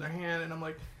put it in their hand, and I'm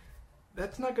like,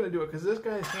 that's not gonna do it because this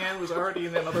guy's hand was already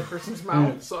in that other person's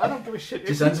mouth. So I don't give a shit if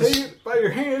Just you ends take this- it by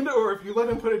your hand or if you let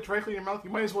him put it directly in your mouth.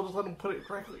 You might as well just let him put it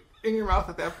directly in your mouth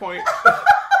at that point.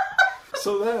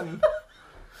 So then,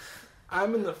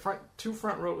 I'm in the two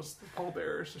front rows, the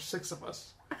pallbearers. There's 6 of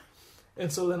us.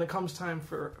 And so then it comes time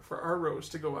for our rows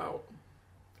to go out.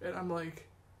 And I'm like,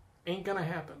 ain't gonna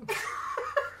happen.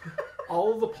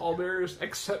 All of the pallbearers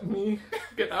except me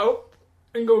get out.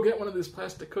 and go get one of these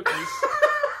plastic cookies.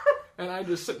 And I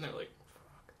just sitting there like,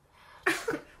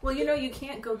 Well, you know, you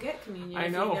can't go get communion I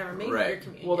if know. you've never made Right. your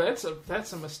communion. well,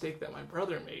 that's a mistake that my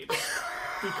brother made.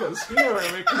 Because he never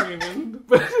made communion,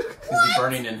 but Is he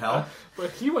burning in hell?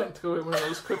 he went to one of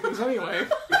those cookies anyway.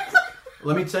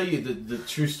 Let me tell you the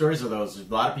true stories of those. A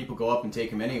lot of people go up and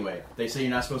take them anyway. They say you're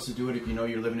not supposed to do it if you know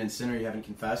you're living in sin or you haven't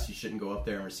confessed. You shouldn't go up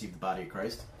there and receive the body of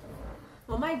Christ.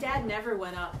 Well, my dad never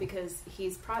went up because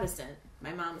he's Protestant.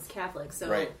 My mom's Catholic, so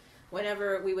Right.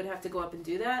 whenever we would have to go up and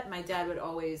do that, my dad would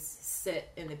always sit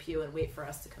in the pew and wait for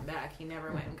us to come back. He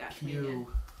never went and got communion.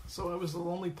 So I was the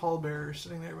lonely pallbearer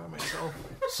sitting there by myself.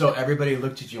 So everybody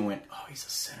looked at you and went, "Oh, he's a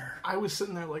sinner." I was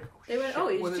sitting there like, They went, shit, "Oh,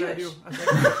 he's what did Jewish." I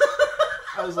do?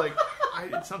 I was like, I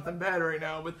did something bad right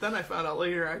now. But then I found out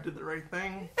later I did the right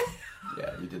thing.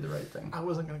 Yeah, you did the right thing. I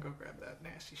wasn't going to go grab that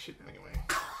nasty shit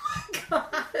anyway.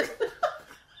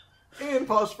 And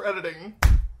pause for editing.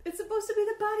 It's supposed to be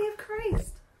the body of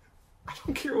Christ. I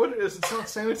don't care what it is. It's not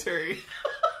sanitary.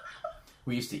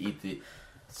 We used to eat the.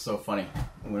 It's so funny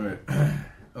when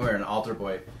we were an altar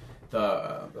boy.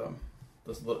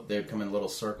 They'd come in little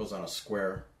circles on a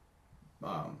square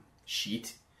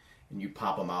sheet, and you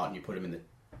pop them out and you put them in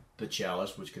the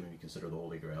chalice, which can be considered the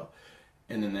Holy Grail,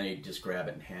 and then they just grab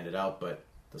it and hand it out. But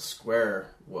the square,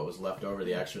 what was left over,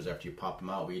 the extras after you pop them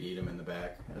out, we'd eat them in the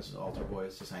back as altar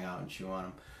boys, just hang out and chew on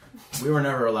them. We were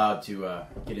never allowed to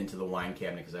get into the wine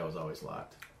cabinet because that was always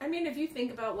locked. I mean, if you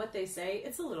think about what they say,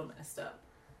 it's a little messed up.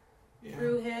 Yeah.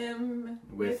 Through him,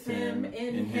 With him,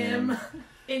 in him,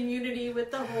 in unity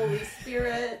with the Holy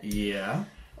Spirit. Yeah.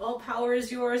 All power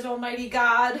is yours, Almighty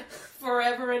God,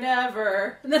 forever and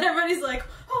ever. And then everybody's like,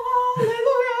 hallelujah,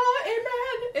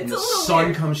 amen. It's And a the little sun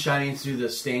weird. comes shining through the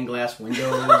stained glass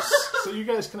windows. So you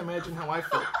guys can imagine how I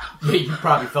felt Yeah, you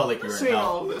probably felt like you were in seeing hell.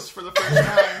 all of this for the first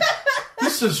time.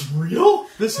 This is real?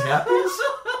 This happens?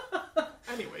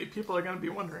 Anyway, people are going to be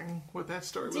wondering what that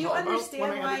story was Do you all about when understand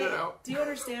I edited it out. why? Do you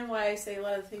understand why I say a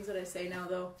lot of the things that I say now,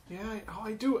 though? Yeah,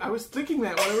 I do. I was thinking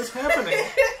that when it was happening.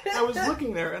 I was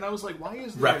looking there, and I was like, why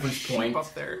is there Reference a sheep point.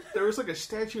 up there? There was like a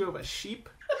statue of a sheep,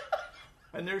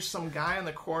 and there's some guy in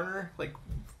the corner, like,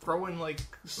 throwing, like,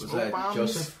 Was smoke that bombs.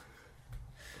 Joseph?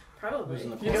 Probably. Who's in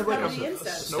the He It's had like probably the a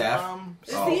incense. smoke Staff? bomb.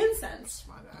 It's Oh. the incense.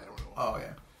 I don't know. Oh,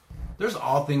 yeah. There's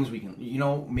all things we can... You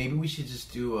know, maybe we should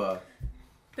just do a...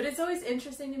 But it's always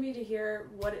interesting to me to hear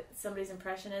what somebody's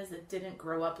impression is that didn't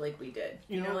grow up like we did.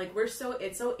 You know, like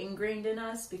it's so ingrained in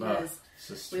us because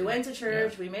we went to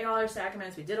church, we made all our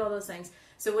sacraments, we did all those things.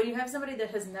 So when you have somebody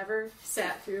that has never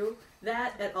sat through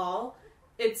that at all,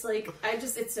 it's like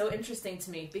it's so interesting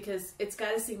to me because it's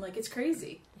got to seem like it's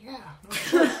crazy. Yeah. No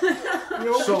shit. You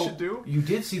know what we So, should do? you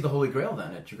did see the Holy Grail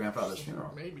then at your grandfather's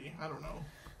funeral. Maybe. I don't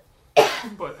know.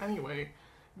 But anyway,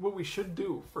 what we should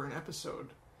do for an episode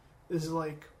is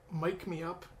like mic me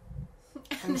up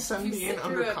and send You me in sit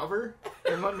through it. undercover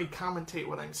and let me commentate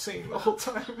what I'm saying the whole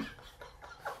time.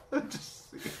 Just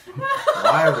see.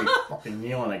 Why are we fucking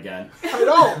kneeling again? I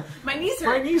know. My knees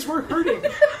My hurt. knees were hurting.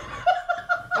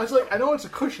 I was like, I know it's a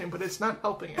cushion, but it's not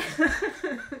helping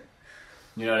it.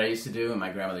 You know what I used to do? And my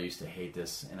grandmother used to hate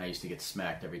this, and I used to get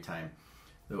smacked every time.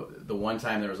 The one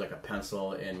time there was like a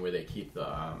pencil in where they keep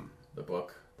the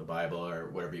book, the Bible, or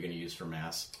whatever you're going to use for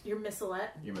Mass, Your missalette.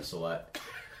 your missalette.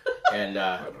 And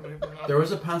I don't even know. there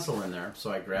was a pencil in there,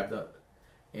 so I grabbed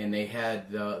and they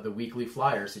had the weekly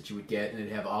flyers that you would get, and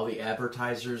it'd have all the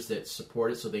advertisers that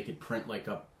support it, so they could print like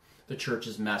up the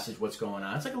church's message, what's going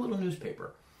on. It's like a little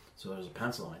newspaper. So there was a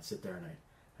pencil, and I'd sit there and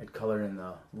I'd color in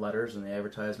the letters and the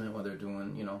advertisement while they're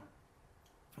doing,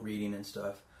 reading and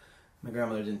stuff. My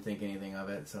grandmother didn't think anything of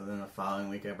it, so then the following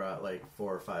week I brought like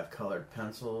 4 or 5 colored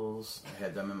pencils. I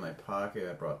had them in my pocket.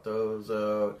 I brought those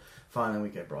out. Following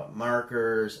week I brought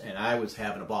markers, and I was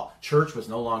having a ball. Church was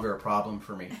no longer a problem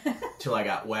for me till I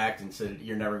got whacked and said,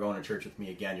 "You're never going to church with me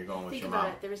again. You're going with Think your about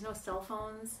mom." it. There was no cell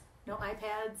phones, no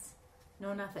iPads,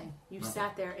 no nothing. You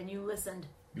sat there and you listened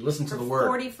You listen to for the word.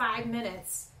 45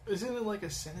 minutes. Isn't it like a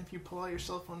sin if you pull out your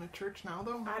cell phone at church now,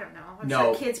 though? I don't know. I'm No.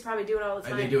 sure kids probably do it all the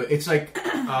time. They do it. It's like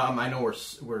I know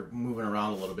we're moving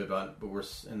around a little bit, but we're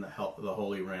in the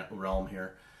holy realm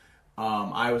here.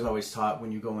 I was always taught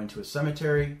when you go into a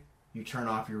cemetery, you turn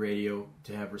off your radio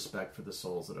to have respect for the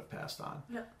souls that have passed on.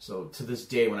 Yep. So to this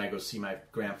day, when I go see my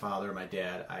grandfather or my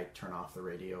dad, I turn off the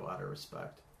radio out of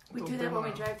respect. We Don't do they that when we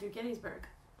wanna- drive through Gettysburg.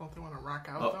 Don't they want to rock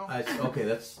out, Oh, though? okay.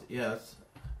 That's.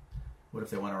 What if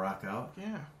they want to rock out?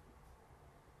 Yeah.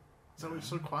 It's always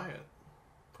so quiet.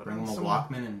 Put Bring on them a some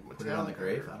Walkman and put it on the Metallica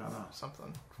grave. or I don't know.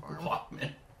 Something. Farm.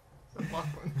 Walkman.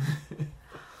 Walkman.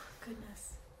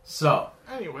 Goodness. So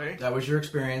Anyway, that was your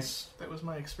experience. that was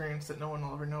my experience that no one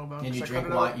will ever know about. And you 'cause I drink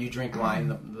cut it out. wine. You drink wine,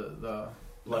 the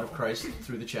blood of Christ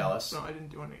through the chalice. No, I didn't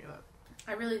do any of that.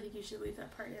 I really think you should leave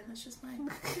that part in. That's just mine.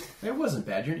 It wasn't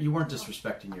bad. You weren't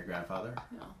disrespecting your grandfather.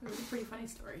 No, it was a pretty funny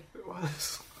story. It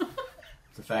was.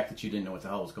 The fact that you didn't know what the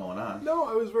hell was going on. No,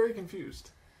 I was very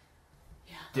confused.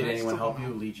 Yeah. Did I anyone still help don't you,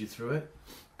 know. lead you through it?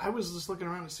 I was just looking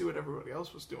around to see what everybody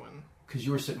else was doing. Because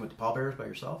you were sitting with the pallbearers by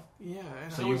yourself? Yeah,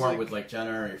 and So I you was weren't with like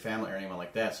Jenna or your family or anyone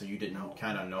like that, so you didn't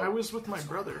kind of know. I was with my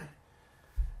brother.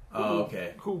 Oh,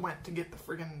 okay. Who went to get the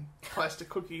friggin' plastic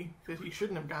cookie that he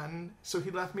shouldn't have gotten, so he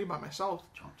left me by myself.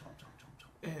 Chomp, chomp, chomp,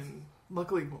 chomp, chomp. And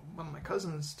luckily, one of my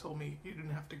cousins told me, you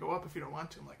didn't have to go up if you don't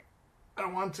want to. I'm like, I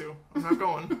don't want to. I'm not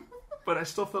going. But I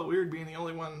still felt weird being the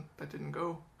only one that didn't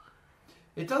go.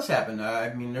 It does happen.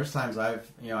 I mean, there's times I've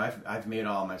made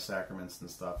all my sacraments and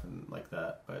stuff and like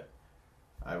that, but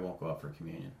I won't go up for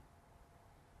communion.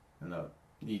 And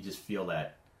you just feel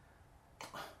that.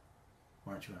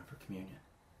 Why aren't you going for communion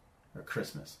or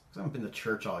Christmas? Because I haven't been to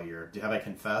church all year. Have I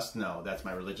confessed? No, that's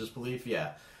my religious belief.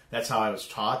 Yeah, that's how I was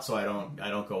taught. So I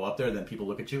don't go up there. Then people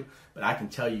look at you. But I can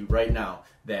tell you right now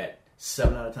that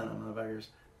 7 out of 10 motherfuckers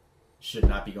should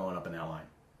not be going up in that line.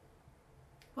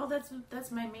 Well,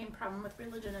 that's my main problem with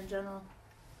religion in general,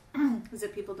 is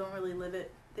that people don't really live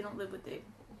it. They don't live what they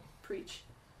preach.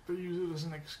 They use it as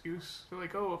an excuse. They're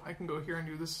like, oh, I can go here and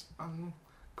do this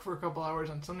for a couple hours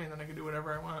on Sunday, and then I can do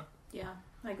whatever I want. Yeah,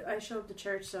 like I show up to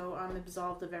church, so I'm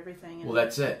absolved of everything. And Well,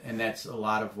 that's it. And that's a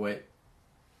lot of what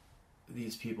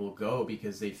these people go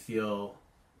because they feel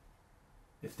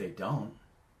if they don't,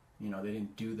 they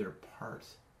didn't do their part.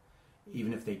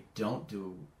 Even if they don't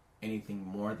do anything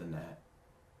more than that.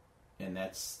 And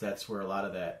that's where a lot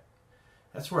of that,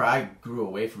 that's where I grew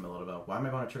away from a little bit. Why am I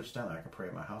going to church down there? I can pray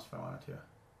at my house if I wanted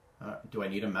to. Do I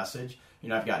need a message?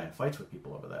 I've gotten in fights with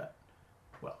people over that.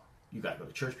 Well, you got to go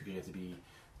to church because you have to be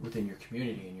within your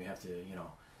community and you have to,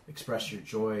 express your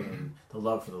joy and the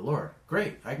love for the Lord.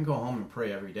 Great. I can go home and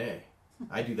pray every day.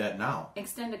 I do that now.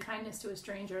 extend a kindness to a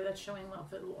stranger. That's showing love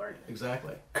for the Lord.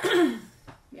 Exactly.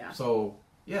 Yeah. So,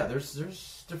 yeah,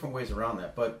 there's different ways around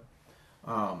that. But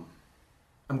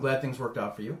I'm glad things worked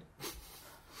out for you.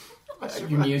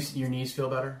 Your knees feel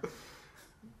better?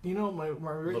 My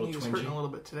right knee is hurting a little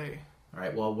bit today. All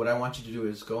right, well, what I want you to do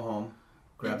is go home,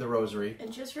 grab the rosary.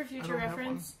 And just for future don't have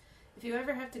reference, if you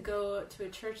ever have to go to a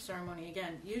church ceremony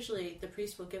again, usually the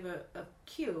priest will give a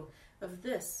cue of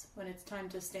this when it's time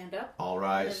to stand up, All and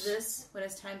rise. of this when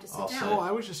it's time to sit All down. set. Oh,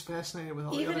 I was just fascinated with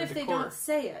all Even the if other they decor. don't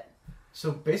say it.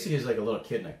 So basically, it's like a little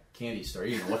kid in a candy store.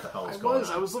 You didn't know what the hell was going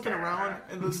on. I was looking around,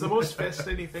 and the most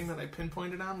fascinating thing that I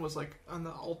pinpointed on was like on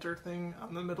the altar thing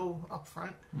on the middle up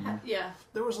front. Yeah.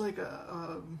 There was like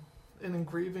an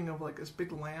engraving of like this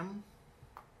big lamb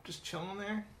just chilling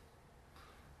there.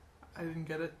 I didn't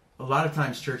get it. A lot of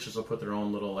times, churches will put their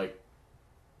own little like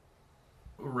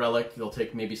relic. They'll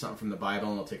take maybe something from the Bible,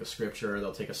 and they'll take a scripture, or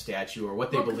they'll take a statue, or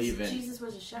what they Well, 'cause believe in. Jesus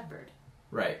was a shepherd.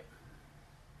 Right.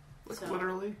 Like So-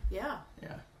 literally. Yeah.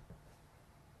 Yeah.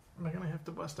 Am I gonna have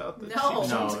to bust out the No. cheap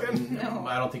songs No, again? No.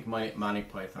 I don't think Monty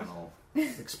Python will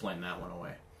explain that one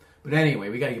away. But anyway,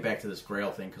 we got to get back to this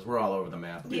Grail thing because we're all over the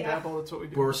map. We dabble, that's what we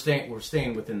do. But we're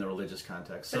staying within the religious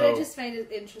context. So But I just find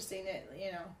it interesting that,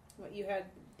 what you had,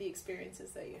 the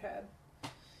experiences that you had.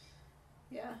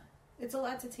 Yeah. It's a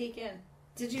lot to take in.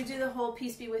 Did you do the whole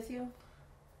peace be with you?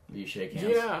 you shake hands.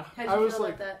 Yeah. How'd I you was feel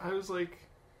like, about that? I was like,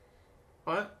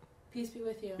 what? Peace be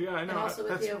with you. Yeah, I know. And also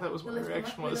with That's- you. that was We my lift them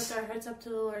reaction up, was- We lift our hearts up to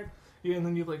the Lord. Yeah, and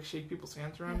then you like shake people's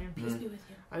hands around you. Peace be with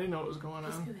you. I didn't know what was going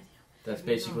Peace be on. with you. That's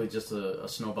basically just a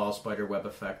snowball spider web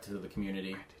effect to the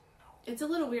community. It's a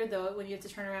little weird though when you have to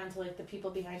turn around to like the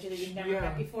people behind you that you've never Yeah.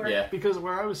 met before. Yeah. Because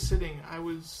where I was sitting,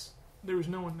 there was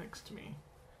no one next to me.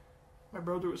 My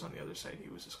brother was on the other side. He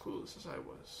was as clueless as I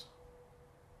was.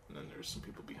 And then there's some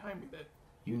people behind me that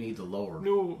You need the lower.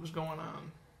 knew what was going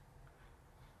on.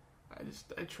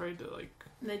 I tried to like.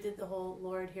 And they did the whole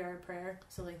Lord hear our prayer.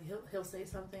 So like he'll say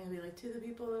something and be like to the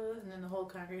people, and then the whole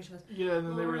congregation goes. Yeah, and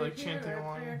then they were "Lord, like hear chanting our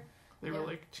along. prayer." They Yeah. were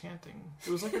like chanting.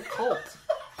 It was like a cult.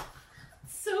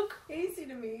 So crazy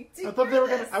to me. Do I you thought they hear were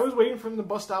gonna. this? I was waiting for them to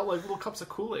bust out like little cups of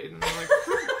Kool-Aid, and they're like,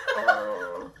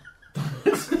 oh.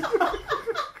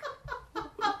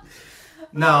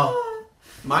 Now,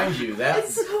 mind you,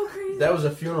 It's so crazy. that was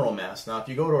a funeral mass. Now, if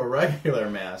you go to a regular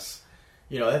mass,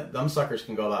 them suckers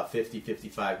can go about 50,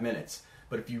 55 minutes.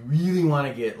 But if you really want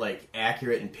to get like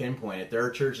accurate and pinpoint it, there are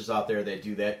churches out there that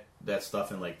do that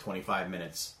stuff in like 25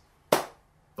 minutes.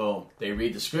 Boom. They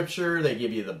read the scripture. They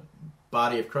give you the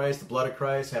body of Christ, the blood of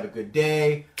Christ. Have a good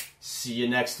day. See you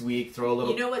next week. Throw a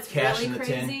little You know what's cash really in the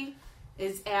tin. crazy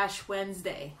is Ash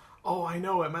Wednesday. Oh, I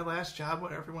know. At my last job,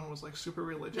 when everyone was like super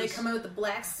religious, They come in with the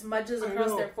black smudges I across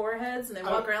know. their foreheads, and they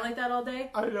walk around like that all day.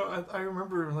 I know. I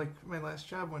remember like my last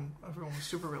job when everyone was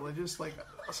super religious. Like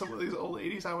some of these old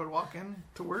ladies, I would walk in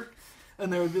to work,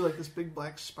 and there would be like this big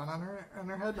black spot on her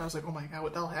head, and I was like, "Oh my god,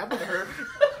 what the hell happened to her?"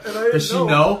 And I didn't Does she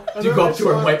know? And Do you then go I up to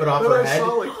her and saw- wipe it off then her I head?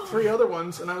 saw like 3 other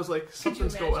ones, and I was like,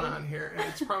 "Something's going imagine? on here, and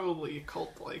it's probably a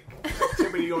cult like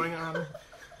activity going on."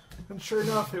 And sure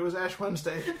enough, it was Ash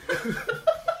Wednesday.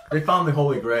 They found the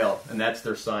Holy Grail, and that's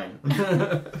their sign.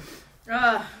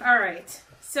 All right.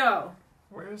 So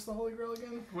Where is the Holy Grail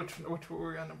again? Which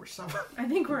were we on, number 7? I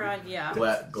think we're on. Yeah.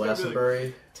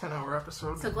 Glastonbury. 10-hour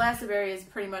episode. So Glastonbury is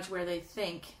pretty much where they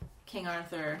think King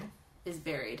Arthur is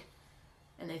buried,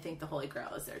 and they think the Holy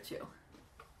Grail is there too.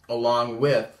 Along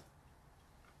with,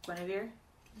 Guinevere.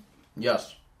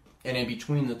 yes, and in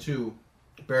between the two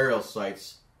burial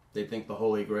sites, they think the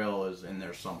Holy Grail is in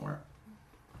there somewhere.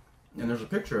 And there's a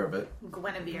picture of it.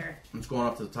 Guinevere. It's going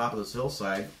up to the top of this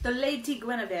hillside. The Lady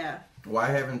Guinevere. Why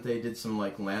haven't they did some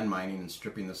like land mining and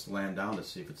stripping this land down to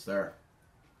see if it's there?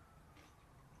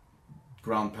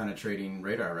 Ground penetrating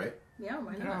radar, right? Yeah,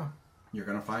 why not? Yeah. You're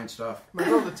gonna find stuff.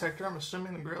 Metal detector, I'm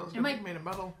assuming the Grail is It might- made of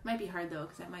metal. Might be hard though,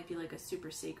 because that might be like a super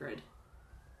sacred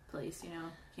place. You know,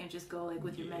 you can't just go like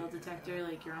with your metal detector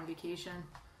like you're on vacation,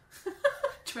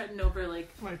 treading over like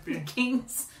Might be.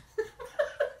 kings.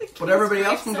 But everybody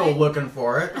else can go King's looking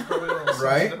for it. Probably a little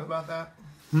Right? sensitive about that.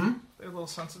 Hmm? They're a little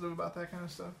sensitive about that kind of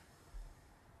stuff.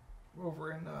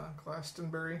 Over in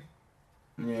Glastonbury.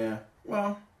 Yeah.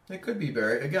 Well, it could be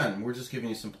buried. Again, we're just giving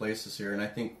you some places here, and I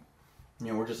think,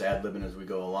 we're just ad-libbing as we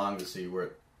go along to see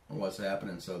what's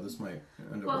happening, so this might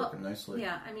end up working nicely.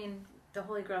 Yeah, I mean, the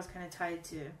Holy Grail's kind of tied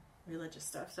to religious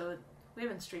stuff, so we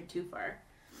haven't strayed too far.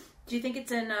 Do you think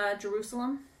it's in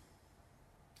Jerusalem?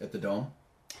 At the Dome?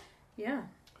 Yeah.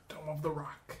 Dome of the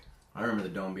Rock. I remember the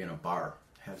Dome being a bar.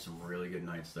 Had some really good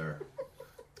nights there.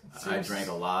 I Seems- drank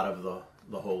a lot of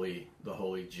the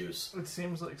holy juice. It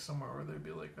seems like somewhere where there'd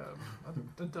be like a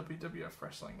WWF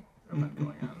wrestling event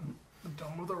going on. The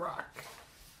Dome of the Rock.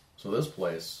 So this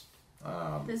place,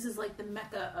 This is like the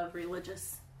mecca of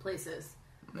religious places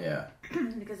yeah.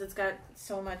 because it's got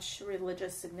so much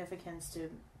religious significance to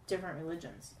different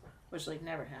religions, which like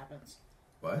never happens.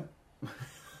 What?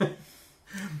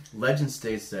 Legend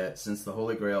states that since the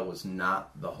Holy Grail was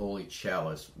not the Holy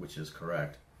Chalice, which is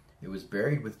correct, it was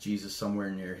buried with Jesus somewhere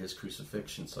near his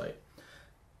crucifixion site.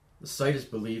 The site is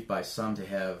believed by some to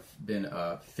have been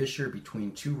a fissure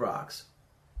between two rocks,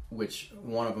 which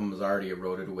one of them was already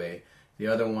eroded away. The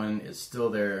other one is still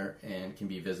there and can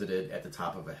be visited at the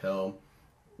top of a hill,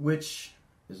 which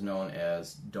is known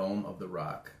as Dome of the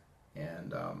Rock.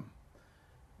 And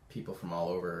people from all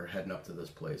over are heading up to this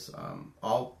place.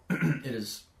 It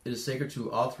is sacred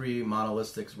to all three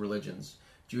monolithic religions.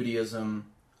 Judaism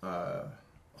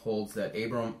holds that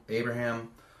Abraham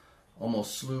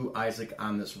almost slew Isaac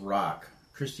on this rock.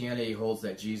 Christianity holds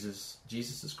that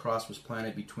Jesus' cross was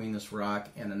planted between this rock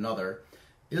and another.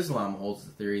 Islam holds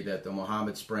the theory that the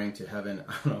Muhammad sprang to heaven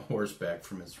on a horseback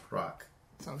from his rock.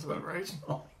 Sounds about right.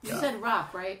 Oh, You said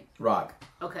rock, right? rock.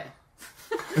 Okay.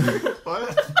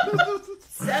 What?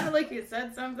 Sounded like you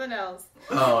said something else.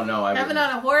 Oh no, I Heaven on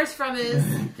a horse from his...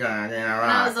 And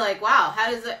I was like, wow,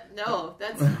 how does that... No,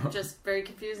 that's just very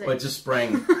confusing. But just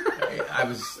sprang. I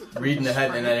was reading the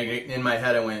head, and then in my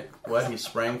head I went, "What? He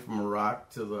sprang from a rock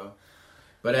to the."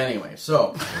 But anyway,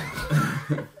 so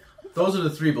those are the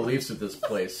three beliefs of this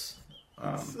place: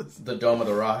 the Dome of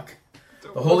the Rock.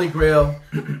 The Holy Grail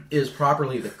is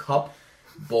properly the cup,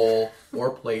 bowl, or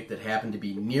plate that happened to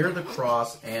be near the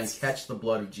cross and catch the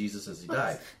blood of Jesus as he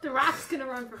died. The Rock's gonna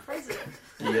run for president.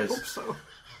 He is. So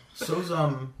So's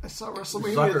I saw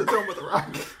WrestleMania at the Dome of the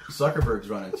Rock. Zuckerberg's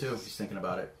running too. He's thinking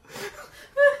about it.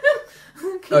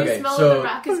 Can Okay, you smell so what the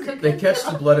Rock is cooking? they catch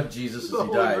the blood of Jesus as The he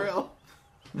Holy died. Grail.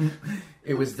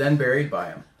 It was then buried by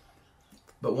him.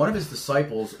 But one of his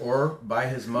disciples, or by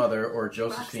his mother, or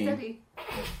Josephine, Rocksteady.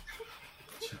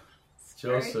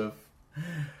 Joseph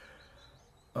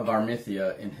of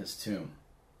Arimathea, in his tomb.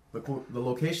 The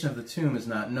location of the tomb is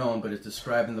not known, but is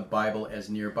described in the Bible as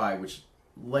nearby, which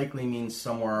likely means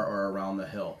somewhere or around the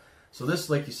hill. So this,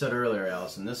 like you said earlier,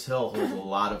 Allison, this hill holds a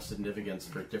lot of significance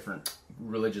for different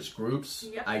religious groups,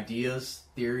 Yep. ideas,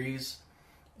 theories.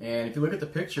 And if you look at the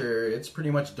picture, it's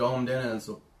pretty much domed in and it's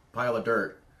a pile of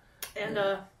dirt And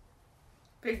a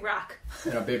big rock.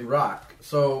 and a big rock.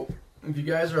 So if you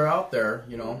guys are out there,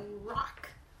 Rock.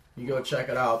 you go check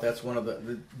it out. That's one of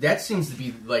that seems to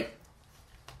be like,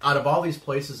 out of all these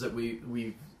places that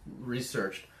we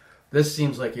researched, this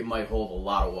seems like it might hold a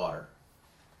lot of water,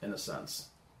 in a sense.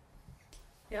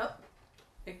 Yep.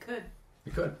 It could.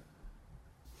 It could.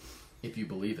 If you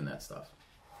believe in that stuff.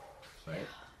 Right?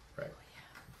 Right.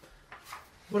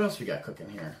 What else we got cooking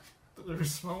here? Did you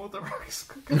smell what the rock is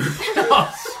cooking?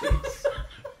 Oh,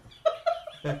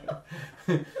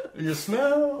 jeez. You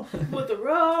smell? What the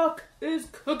rock is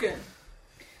cooking.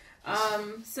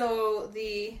 So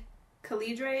the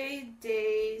Caledre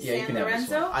de Yeah, you San can have this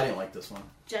one. Lorenzo, I didn't like this one.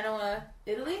 Genoa,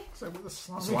 Italy. Is that with the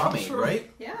Salami,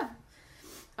 right? Yeah.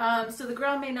 So the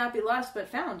Grail may not be lost but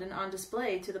found and on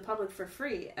display to the public for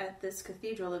free at this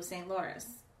Cathedral of St. Louris.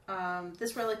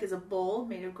 This relic is a bowl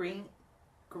made of green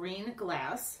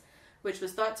glass, which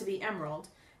was thought to be emerald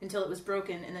until it was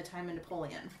broken in the time of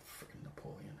Napoleon. Freaking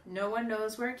Napoleon. No one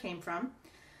knows where it came from,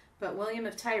 but William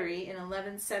of Tyre in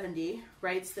 1170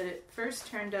 writes that it first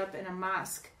turned up in a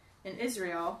mosque in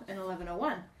Israel in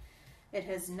 1101. It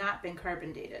has not been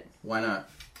carbon dated. Why not?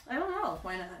 I don't know.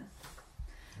 Why not?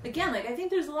 Again, I think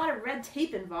there's a lot of red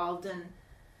tape involved in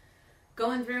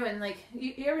going through and,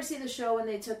 you ever see the show when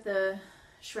they took the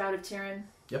Shroud of Turin?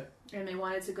 Yep. And they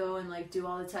wanted to go and, do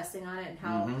all the testing on it and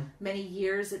how many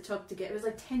years it took to get... It was,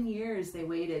 10 years they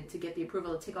waited to get the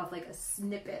approval to take off, a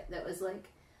snippet that was,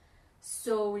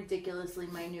 so ridiculously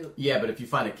minute. Yeah, but if you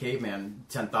find a caveman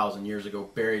 10,000 years ago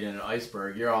buried in an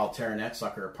iceberg, you're all tearing that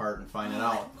sucker apart and finding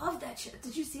out. I love that show.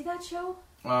 Did you see that show?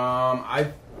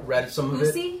 I've read some of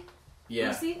Lucy? it. Yeah.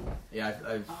 Lucy? Yeah,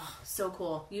 I've Oh, so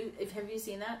cool. Have you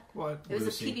seen that? What? It was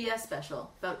Lucy. a PBS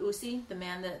special about Usi, the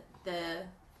man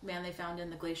they found in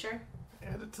the glacier.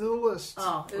 Add it to the list.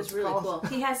 Oh, it was What's really called? cool.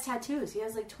 He has tattoos. He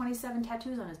has 27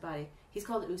 tattoos on his body. He's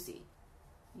called Usi.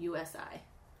 USI.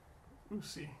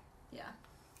 Lucy. Yeah.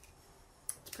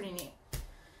 It's pretty neat.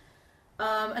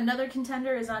 Another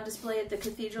contender is on display at the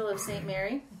Cathedral of St.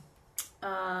 Mary.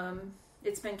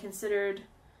 It's been considered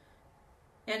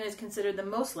and is considered the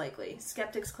most likely.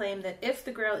 Skeptics claim that if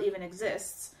the Grail even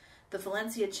exists, the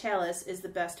Valencia chalice is the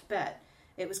best bet.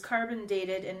 It was carbon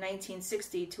dated in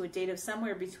 1960 to a date of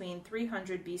somewhere between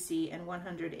 300 BC and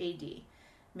 100 AD.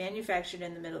 Manufactured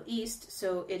in the Middle East,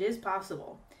 so it is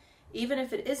possible. Even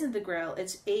if it isn't the Grail,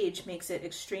 its age makes it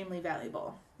extremely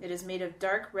valuable. It is made of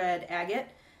dark red agate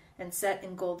and set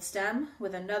in gold stem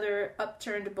with another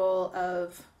upturned bowl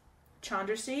of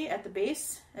Chandrasi at the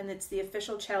base, and it's the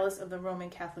official chalice of the Roman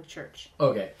Catholic Church.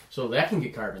 Okay, so that can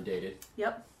get carbon dated,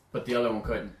 Yep. but the other one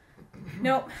couldn't.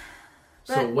 Nope.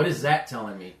 So But- what is that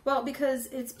telling me? Well, because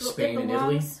Spain and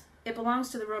Italy? it belongs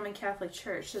to the Roman Catholic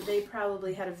Church, so they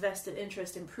probably had a vested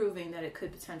interest in proving that it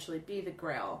could potentially be the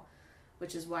Grail,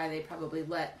 which is why they probably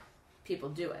let people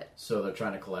do it. So they're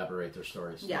trying to collaborate their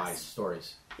stories. Yes. My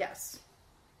stories. Yes.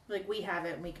 We have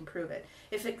it and we can prove it.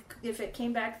 If it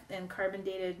came back and carbon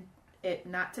dated it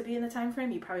not to be in the time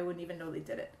frame, you probably wouldn't even know they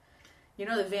did it. You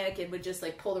know, the Vatican would just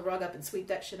pull the rug up and sweep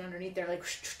that shit underneath there,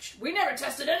 we never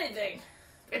tested anything.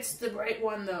 It's the right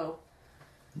one though.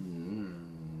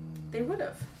 They would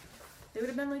have. They would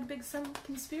have been some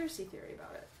conspiracy theory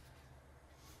about it.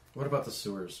 What about the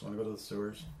sewers? Want to go to the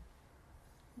sewers?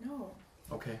 No,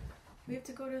 Okay. we have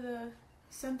to go to the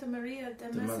Santa Maria de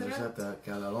De Montserrat. Montserrat,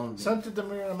 Calalón. Santa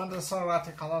Maria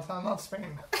Montserrat, not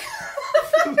Spain.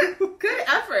 Good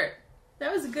effort.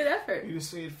 That was a good effort. You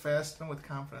say it fast and with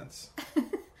confidence.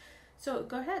 So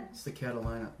go ahead. It's the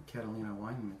Catalina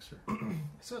wine mixer.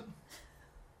 Is it?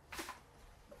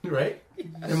 Right?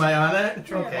 Am I on that?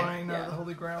 Drink Okay. wine out Yeah. of the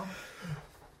Holy Grail?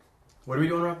 What are we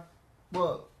doing, Rob?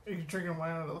 Well, you're drinking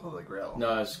wine out of the Holy Grail. No,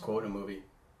 I was quoting a movie.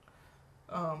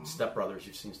 Step. Step Brothers.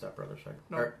 You've seen Step Brothers, right?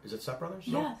 No. Or, is it Step Brothers?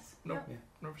 Yes. Nope. Yep.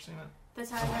 Never seen it. That's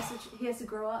how he has to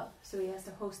grow up. So he has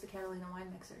to host the Catalina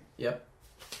wine mixer. Yep.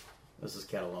 This is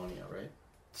Catalonia, right?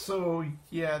 So,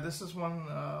 yeah, this is one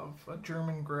of a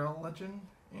German Grail legend,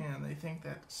 and they think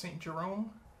that St. Jerome,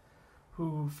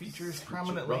 who features St.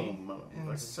 prominently Jerome, in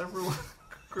motherfucker. several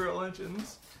Grail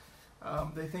legends,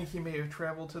 they think he may have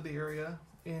traveled to the area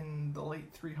in the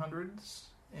late 300s,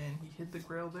 and he hid the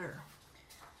Grail there.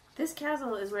 This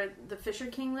castle is where the Fisher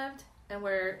King lived and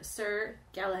where Sir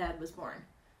Galahad was born.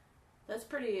 That's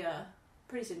pretty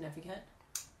significant.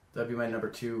 That'd be my number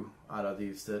 2 out of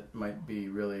these that might be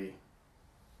really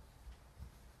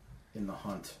in the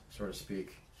hunt, so to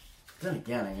speak. Then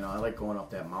again, I like going up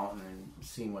that mountain and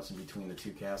seeing what's in between the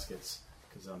 2 caskets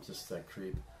because I'm just that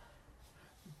creep.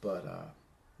 But,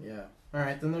 yeah. All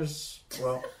right, then there's,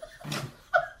 well...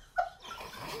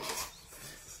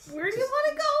 Where do you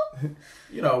want to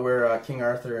go? Where King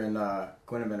Arthur and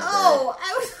Guinevere are Oh,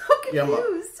 I was so Yeah,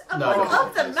 confused. I'm no, like don't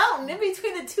up be the mountain in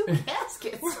between the 2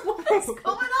 caskets. What is going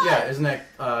on? Yeah, isn't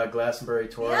that Glastonbury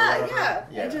Tor? or Yeah, whatever?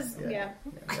 yeah.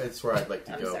 It's where I'd like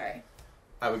to I'm go. sorry.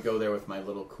 I would go there with my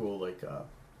little cool,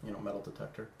 metal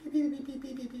detector.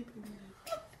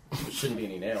 There shouldn't be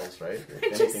any nails, right? If I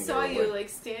anything, just they saw were you wood. like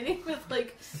standing with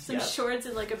like some Yeah. shorts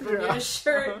and like a Bermuda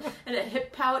shirt and a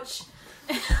hip pouch.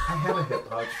 I have a hip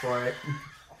pouch for it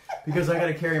because I got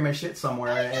to carry my shit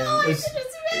somewhere, and I it's, can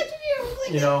just imagine you.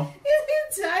 Like, you know.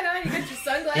 it's tied on. You got your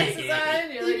sunglasses on.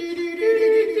 And you're like,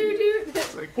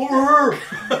 It's like, Over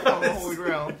oh, holy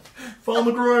grail. Found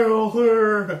the grail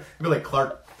there. I'd be like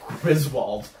Clark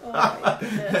Griswold. Oh my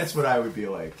goodness. That's what I would be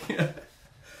like.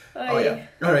 Oh Oy. yeah.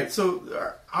 All right.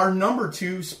 So our number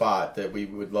 2 spot that we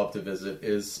would love to visit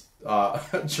is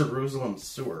Jerusalem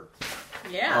Sewer.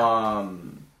 Yeah.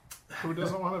 Who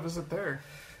doesn't want to visit there?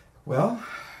 Well,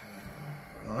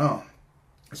 I don't know.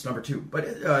 It's number 2, but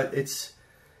it's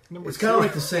Number it's kind of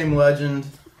like the same legend.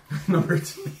 Number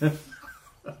 2.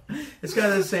 It's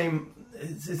kind of the same.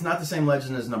 It's not the same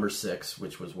legend as number 6,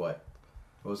 which was what?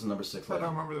 What was the number 6 I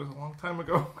don't legend? remember. That was a long time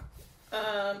ago.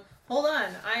 Hold on.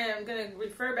 I am going to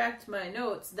refer back to my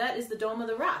notes. That is the Dome of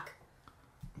the Rock.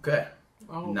 Okay.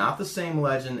 Oh, Not the same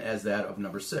legend as that of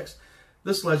number 6.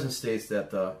 This legend states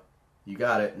that the, you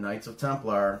got it, Knights of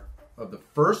Templar of the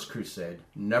First Crusade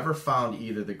never found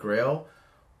either the Grail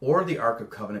or the Ark of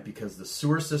Covenant because the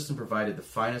sewer system provided the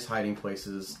finest hiding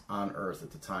places on Earth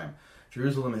at the time.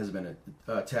 Jerusalem has been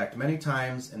attacked many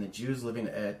times, and the Jews living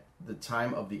at the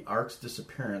time of the Ark's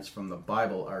disappearance from the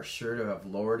Bible are sure to have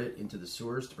lowered it into the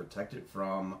sewers to protect it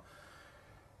from...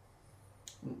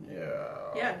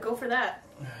 Yeah, go for that.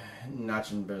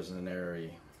 Nachenbesenary.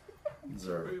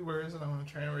 wait, where is it? I'm going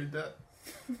to try and read that.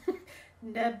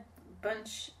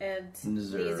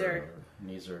 Nebuchadnezzar.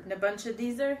 Nezer.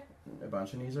 Nebuchadnezzar?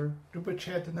 Nebuchadnezzar?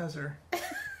 Nebuchadnezzar.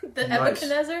 The Nice.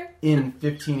 Nebuchadnezzar? In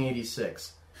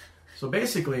 1586. So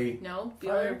basically, No,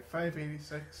 Bueller.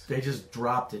 586. they just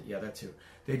dropped it. Yeah, that too.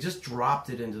 They just dropped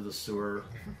it into the sewer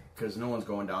because no one's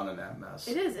going down in that mess.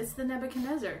 It is. It's the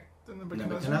Nebuchadnezzar. The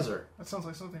Nebuchadnezzar. That sounds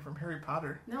like something from Harry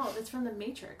Potter. No, it's from the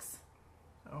Matrix.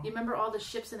 Oh. You remember all the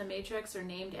ships in the Matrix are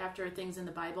named after things in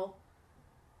the Bible?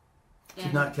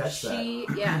 Did not catch she,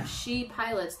 that. Yeah, she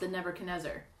pilots the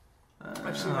Nebuchadnezzar.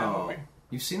 I've seen that movie.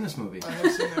 You've seen this movie. I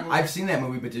have seen that movie. I've seen that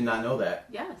movie, but did not know that.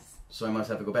 Yes. So I must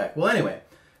have to go back. Well, anyway,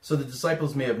 so the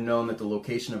disciples may have known that the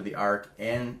location of the ark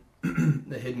and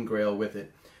the hidden grail with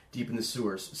it deep in the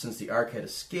sewers, since the ark had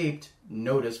escaped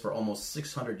notice for almost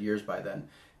 600 years by then.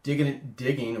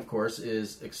 Digging, of course,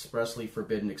 is expressly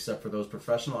forbidden except for those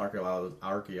professional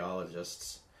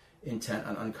archaeologists intent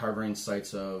on uncovering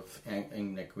sites of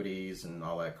iniquities and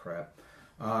all that crap.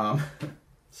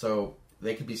 So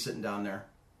they could be sitting down there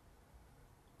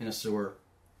in a sewer,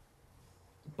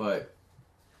 but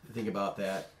think about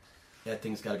that. That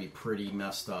thing's got to be pretty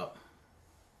messed up.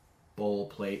 Bowl,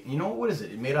 plate. You know, what is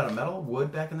it? It made out of metal,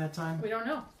 wood back in that time? We don't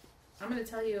know. I'm going to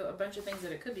tell you a bunch of things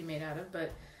that it could be made out of,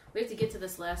 but we have to get to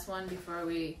this last one before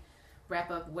we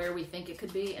wrap up where we think it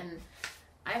could be. And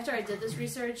after I did this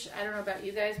research, I don't know about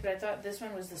you guys, but I thought this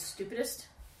one was the stupidest,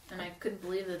 and I couldn't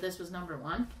believe that this was number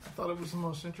 1. I thought it was the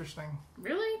most interesting.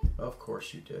 Really? Of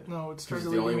course you did. No, it This started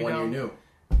is the only leading me one down. you knew.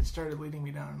 It started leading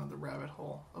me down another rabbit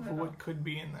hole of Uh-oh. what could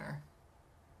be in there.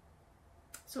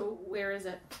 So where is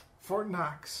it? Fort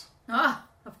Knox. Ah,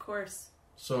 of course.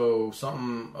 So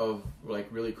something of like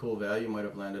really cool value might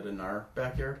have landed in our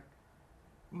backyard.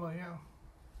 Well, yeah.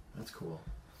 That's cool.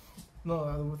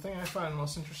 No, the thing I find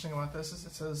most interesting about this is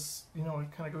it says, you know,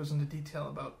 it kind of goes into detail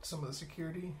about some of the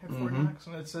security at Fort Mhm. Knox,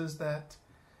 and it says that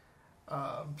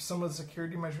some of the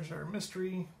security measures are a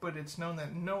mystery, but it's known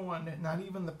that no one, not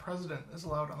even the president, is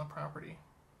allowed on the property.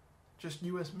 Just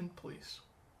U.S. Mint Police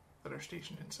that are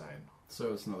stationed inside.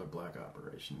 So it's another black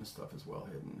operation. This stuff is well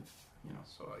hidden. If, you know.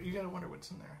 So you gotta wonder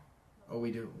what's in there. Oh,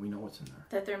 we do. We know what's in there.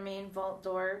 That their main vault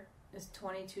door is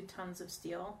 22 tons of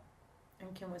steel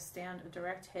and can withstand a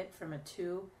direct hit from a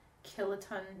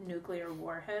 2-kiloton nuclear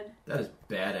warhead. That is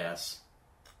badass.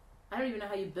 I don't even know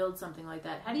how you build something like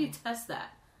that. How do you test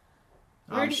that?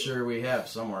 Where I'm do you- sure we have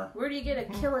somewhere. Where do you get a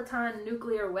kiloton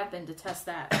nuclear weapon to test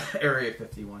that? Area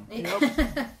 51.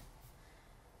 It's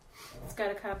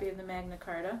got a copy of the Magna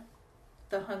Carta,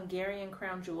 the Hungarian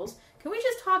crown jewels. Can we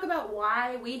just talk about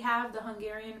why we have the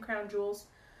Hungarian crown jewels?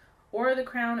 Or the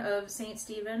crown of St.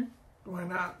 Stephen? Why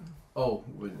not? Oh,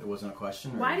 it wasn't a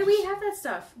question? Or Why you do we just- have that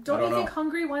stuff? I Don't don't you think know.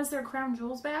 Hungary wants their crown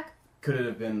jewels back? Could it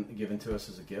have been given to us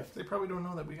as a gift? They probably don't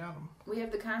know that we got them. We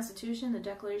have the Constitution, the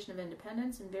Declaration of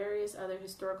Independence, and various other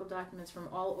historical documents from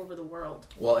all over the world.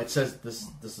 Well, it says this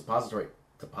depository.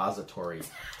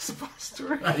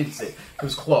 Suppository. I didn't say it. It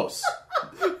was close.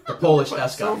 The Polish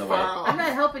S got in the way. I'm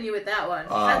not helping you with that one.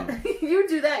 Um, You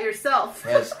do that yourself.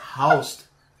 Has housed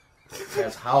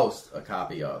a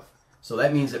copy of. So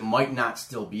that means it might not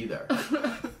still be there.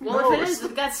 Well, No, if it is,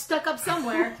 it got stuck up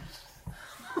somewhere.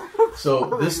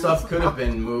 So this stuff could have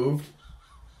been moved.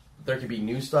 There could be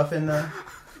new stuff in there.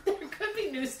 There could be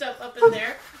new stuff up in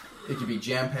there. It could be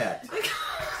jam-packed.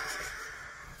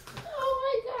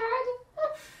 Oh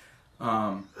my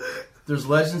god. There's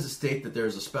legends that state that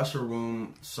there's a special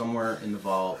room somewhere in the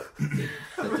vault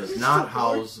that does not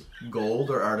house gold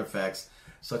or artifacts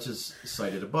such as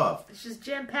cited above. It's just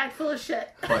jam-packed full of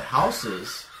shit. But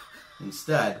houses,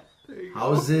 instead,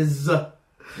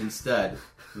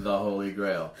 the Holy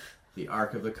Grail, the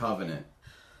Ark of the Covenant,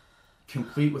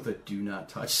 complete with a do not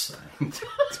touch sign.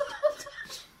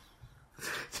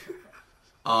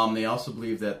 They also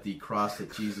believe that the cross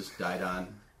that Jesus died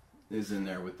on is in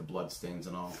there with the bloodstains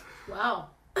and all. Wow.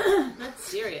 That's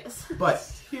serious. But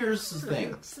here's the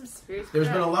thing. Some serious There's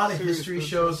crap. been a lot of Serious history business.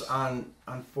 shows on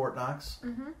Fort Knox.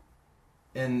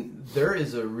 And there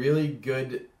is a really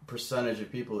good percentage of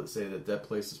people that say that that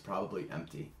place is probably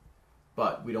empty.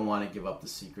 But we don't want to give up the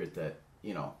secret that,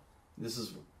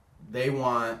 they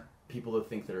want people to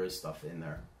think there is stuff in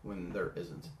there when there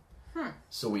isn't.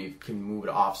 So we can move it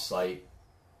off-site.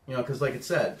 Because like it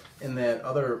said, in that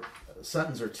other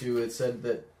sentence or two, it said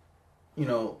that,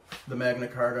 the Magna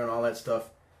Carta and all that stuff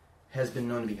has been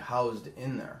known to be housed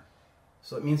in there.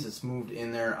 So it means it's moved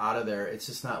in there, out of there. It's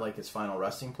just not like its final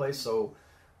resting place. So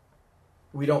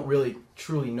we don't really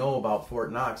truly know about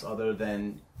Fort Knox other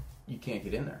than you can't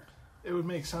get in there. It would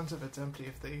make sense if it's empty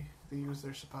if they use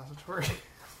their suppository.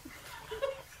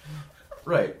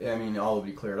 Right. I mean, all will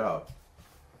be cleared out.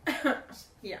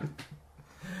 Yeah.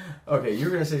 Okay, you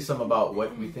were going to say something about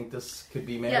what we think this could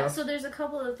be made Yeah, of? so there's a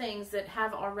couple of things that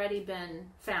have already been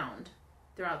found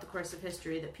throughout the course of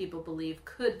history that people believe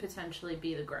could potentially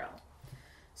be the Grail.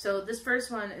 So this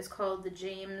first one is called the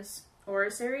James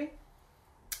Orrery.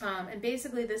 And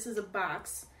basically this is a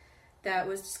box that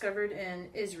was discovered in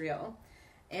Israel.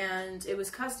 And it was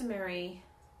customary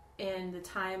in the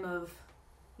time of,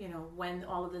 when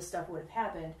all of this stuff would have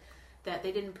happened, that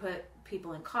they didn't put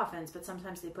people in coffins, but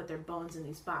sometimes they put their bones in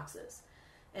these boxes.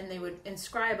 And they would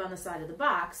inscribe on the side of the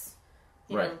box,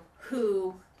 Right.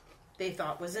 who they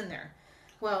thought was in there.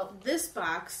 Well, this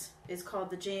box is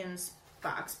called the James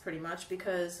box, pretty much,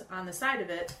 because on the side of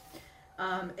it,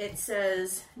 it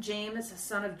says, James,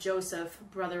 son of Joseph,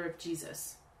 brother of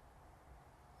Jesus.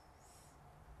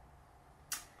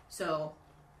 So,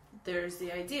 there's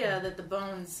the idea that the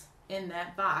bones in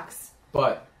that box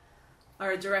But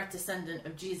are a direct descendant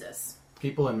of Jesus.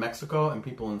 people in Mexico and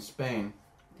people in Spain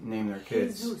name their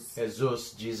kids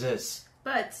Jesus.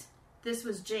 But this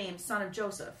was James, son of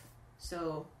Joseph.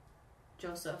 So,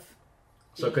 Joseph.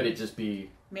 So could it just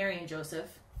be... Mary and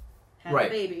Joseph had Right. a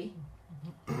baby.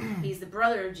 He's the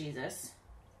brother of Jesus.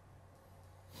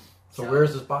 So where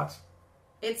is this box?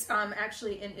 It's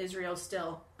actually in Israel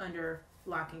still under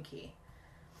lock and key.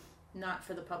 Not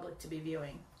for the public to be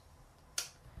viewing.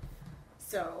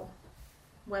 So,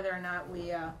 whether or not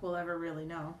we will ever really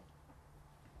know.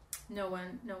 No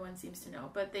one seems to know.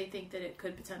 But they think that it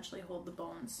could potentially hold the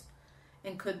bones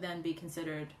and could then be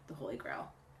considered the Holy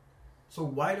Grail. So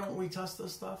why don't we test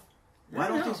this stuff? I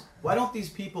don't know. Why don't these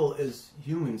people as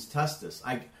humans test this?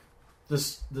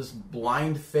 This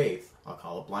blind faith, I'll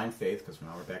call it blind faith because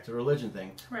now we're back to the religion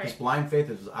thing. Right. This blind faith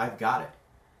is I've got it.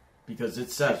 Because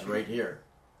it says right here.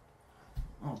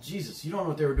 Oh Jesus, you don't know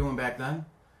what they were doing back then?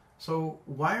 So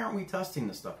why aren't we testing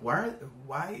this stuff? Why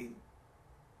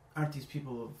aren't these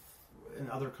people in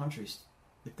other countries,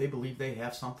 if they believe they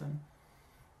have something,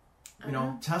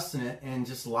 testing it and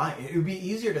just lie? It would be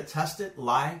easier to test it,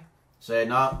 lie, say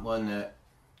no, wasn't it,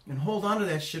 and hold on to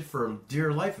that shit for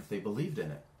dear life if they believed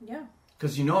in it. Yeah.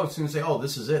 Because as soon as they say, oh,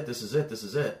 this is it, this is it, this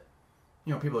is it,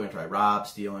 people are going to try rob,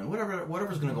 stealing,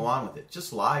 whatever's going to go on with it.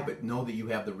 Just lie, but know that you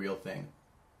have the real thing.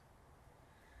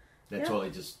 That totally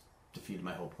just defeated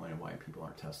my whole point of why people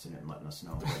aren't testing it and letting us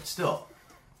know. But still.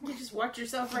 You just walked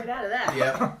yourself right out of that.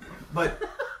 Yeah.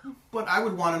 But I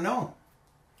would want to know.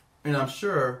 And I'm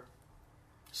sure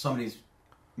somebody's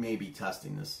maybe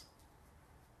testing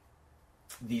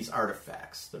these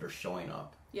artifacts that are showing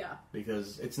up. Yeah.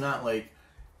 Because it's not like,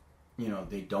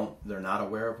 they're not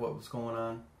aware of what was going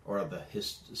on or the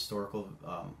historical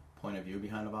point of view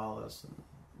behind all this and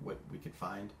what we could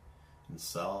find and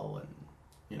sell and,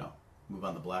 move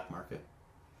on the black market.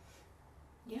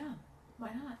 Yeah. Why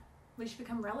not? We should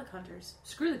become relic hunters.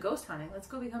 Screw the ghost hunting. Let's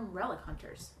go become relic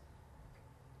hunters.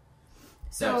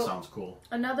 So That sounds cool.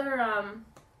 Another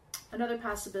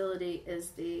possibility is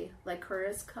the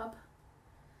Lycurgus cup.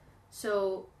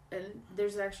 So, and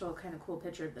there's an actual kind of cool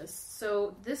picture of this.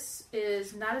 So this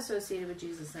is not associated with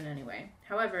Jesus in any way.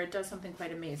 However, it does something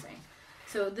quite amazing.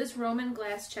 So this Roman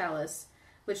glass chalice,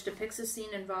 which depicts a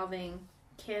scene involving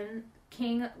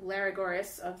King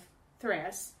Laragoris of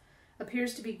Thrace,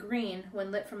 appears to be green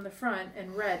when lit from the front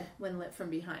and red when lit from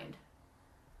behind.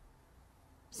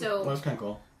 So that's kind of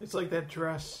cool. It's like that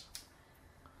dress.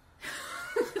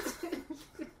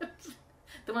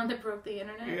 the one that broke the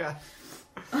internet? Yeah.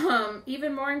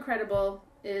 Even more incredible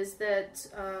is that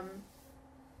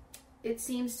it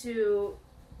seems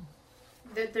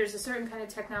that there's a certain kind of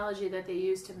technology that they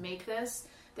use to make this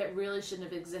that really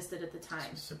shouldn't have existed at the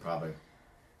time. So probably.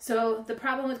 So the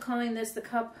problem with calling this the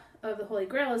Cup of the Holy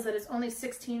Grail is that it's only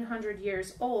 1,600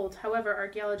 years old. However,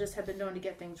 archaeologists have been known to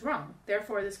get things wrong.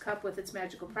 Therefore, this cup with its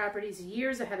magical properties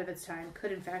years ahead of its time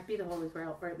could in fact be the Holy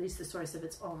Grail, or at least the source of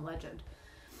its own legend.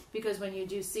 Because when you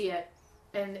do see it,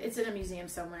 and it's in a museum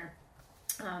somewhere,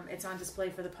 it's on display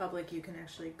for the public, you can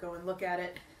actually go and look at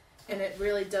it, and it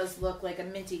really does look like a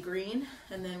minty green,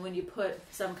 and then when you put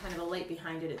some kind of a light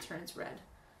behind it, it turns red.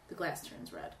 The glass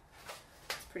turns red.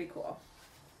 It's pretty cool.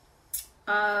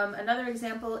 Another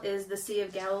example is the Sea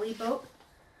of Galilee boat.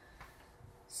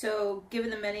 So, given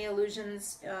the many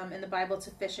allusions in the Bible to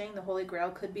fishing, the Holy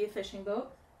Grail could be a fishing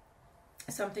boat,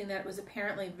 something that was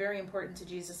apparently very important to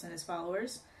Jesus and his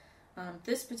followers.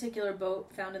 This particular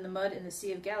boat, found in the mud in the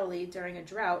Sea of Galilee during a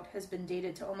drought, has been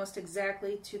dated to almost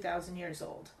exactly 2,000 years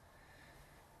old.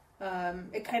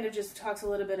 It kind of just talks a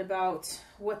little bit about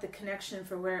what the connection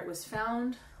for where it was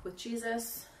found with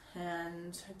Jesus,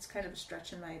 and it's kind of a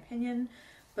stretch in my opinion,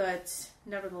 but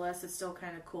nevertheless it's still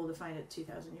kind of cool to find a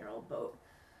 2,000-year-old boat,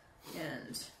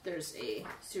 and there's a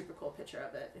super cool picture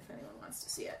of it if anyone wants to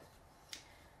see it.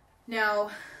 Now,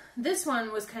 this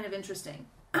one was kind of interesting.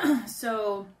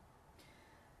 So,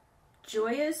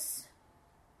 Joyous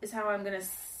is how I'm going to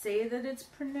say that it's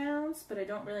pronounced, but I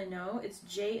don't really know. It's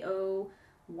Joyeuse.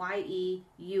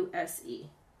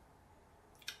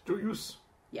 Joyeuse.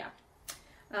 Yeah.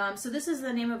 So this is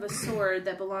the name of a sword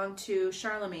that belonged to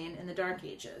Charlemagne in the Dark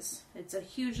Ages. It's a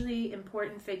hugely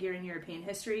important figure in European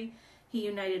history. He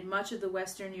united much of the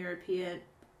Western Europe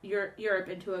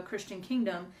into a Christian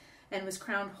kingdom and was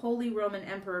crowned Holy Roman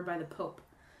Emperor by the Pope.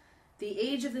 The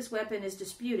age of this weapon is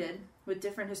disputed, with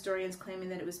different historians claiming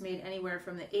that it was made anywhere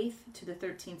from the 8th to the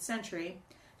 13th century.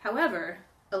 However,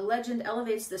 a legend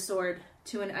elevates the sword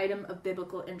to an item of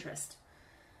biblical interest.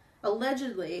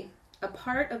 Allegedly, a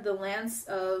part of the lance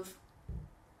of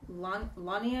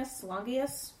Longius,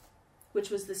 which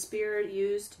was the spear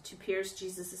used to pierce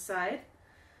Jesus' side,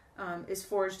 is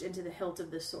forged into the hilt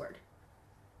of the sword.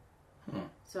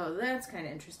 So that's kind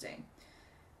of interesting.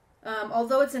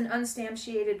 Although it's an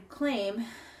unsubstantiated claim,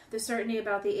 the certainty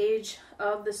about the age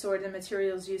of the sword and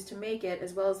materials used to make it,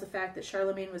 as well as the fact that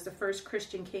Charlemagne was the first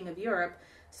Christian king of Europe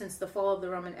since the fall of the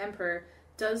Roman Emperor,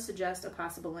 does suggest a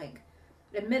possible link.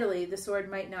 Admittedly, the sword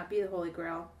might not be the Holy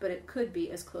Grail, but it could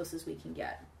be as close as we can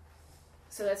get.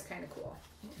 So that's kind of cool.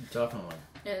 Definitely.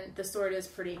 And the sword is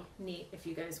pretty neat if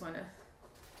you guys want to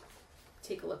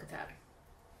take a look at that.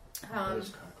 That is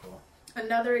kind of cool.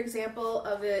 Another example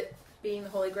of it being the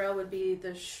Holy Grail would be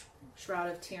the Shroud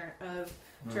of Turin.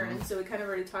 Mm-hmm. So we kind of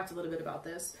already talked a little bit about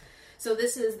this. So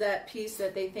this is that piece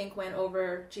that they think went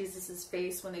over Jesus'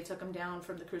 face when they took him down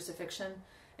from the crucifixion.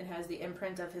 It has the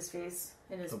imprint of his face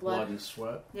in his blood and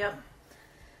sweat. Yep.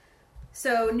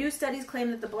 So new studies claim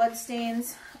that the blood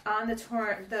stains on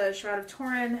the Shroud of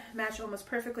Turin match almost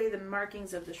perfectly the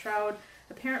markings of the shroud.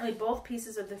 Apparently both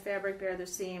pieces of the fabric bear the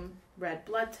same red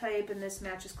blood type, and this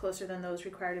matches closer than those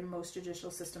required in most judicial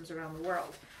systems around the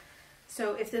world.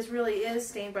 So if this really is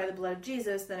stained by the blood of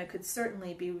Jesus, then it could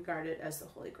certainly be regarded as the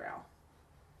Holy Grail.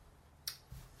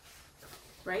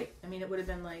 Right? I mean, it would have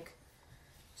been like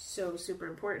so super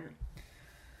important.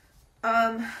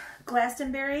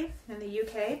 Glastonbury in the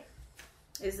UK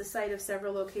is the site of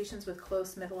several locations with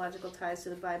close mythological ties to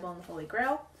the Bible and the Holy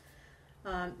Grail.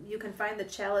 You can find the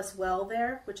Chalice Well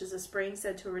there, which is a spring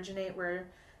said to originate where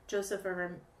Joseph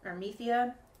of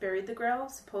Arimathea buried the Grail.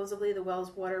 Supposedly the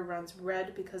well's water runs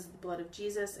red because of the blood of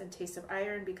Jesus and tastes of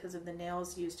iron because of the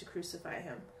nails used to crucify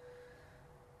him.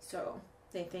 So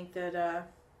they think that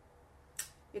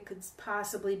it could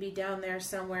possibly be down there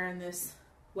somewhere in this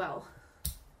well.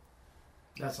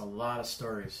 That's a lot of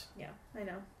stories. Yeah, I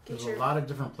know. There's a lot of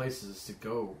different places to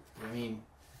go. I mean,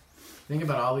 think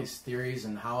about all these theories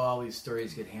and how all these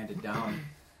stories get handed down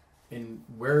and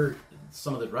where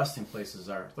some of the resting places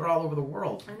are. They're all over the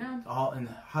world. I know. And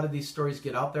how did these stories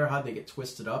get out there? How did they get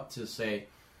twisted up to say,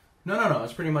 no,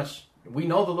 it's pretty much, we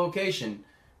know the location,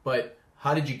 but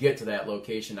how did you get to that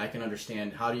location? I can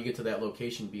understand how do you get to that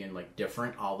location being like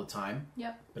different all the time.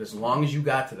 Yep. But as long as you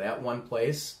got to that one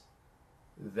place,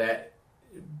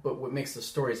 but what makes the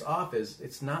stories off is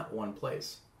it's not one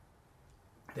place.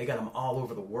 They got them all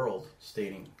over the world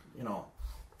stating,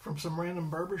 From some random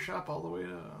barber shop all the way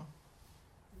to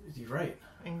You're right.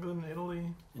 England, Italy.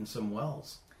 In some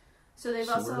wells. So they've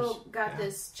Sewers. also got Yeah.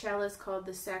 this chalice called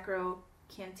the Sacro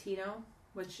Cantino,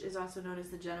 which is also known as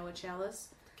the Genoa chalice.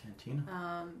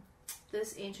 Cantina.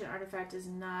 This ancient artifact is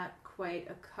not quite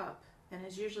a cup and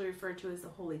is usually referred to as the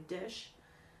holy dish.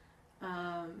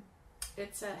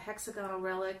 It's a hexagonal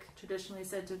relic, traditionally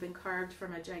said to have been carved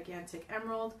from a gigantic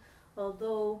emerald,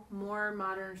 although more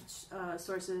modern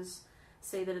sources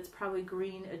say that it's probably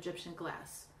green Egyptian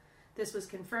glass. This was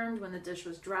confirmed when the dish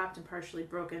was dropped and partially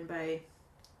broken by,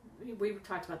 we've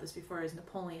talked about this before, as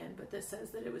Napoleon, but this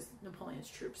says that it was Napoleon's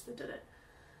troops that did it.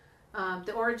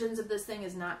 The origins of this thing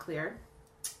is not clear.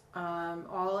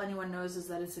 All anyone knows is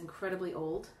that it's incredibly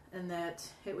old and that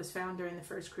it was found during the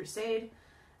First Crusade,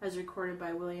 as recorded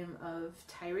by William of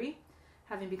Tyre.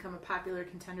 Having become a popular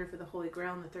contender for the Holy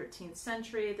Grail in the 13th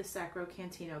century, the Sacro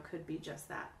Cantino could be just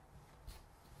that.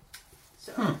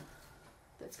 So,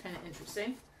 that's kind of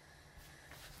interesting.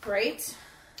 Right?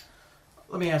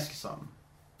 Let me ask you something.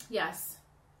 Yes.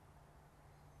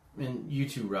 And you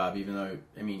too, Rob, even though,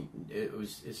 I mean,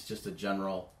 it's just a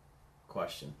general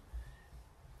question.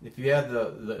 If you had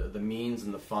the means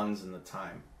and the funds and the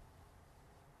time,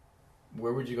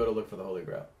 where would you go to look for the Holy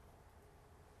Grail?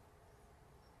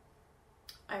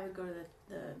 I would go to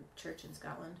the church in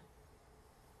Scotland.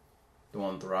 The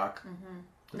one with the rock? Mm-hmm.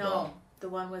 The No, dome? the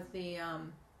one with the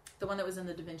one that was in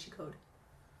the Da Vinci Code.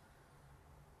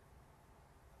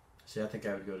 See, I think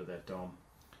I would go to that dome.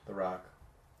 The rock.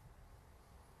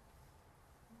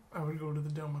 I would go to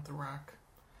the dome with the rock.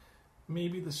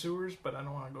 Maybe the sewers, but I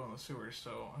don't want to go in the sewers,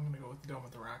 so I'm going to go with the dome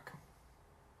with the rock.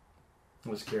 I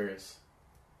was curious.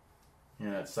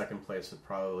 That second place would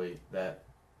probably that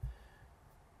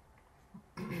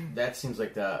seems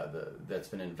like that's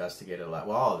been investigated a lot.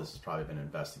 Well, all of this has probably been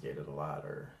investigated a lot,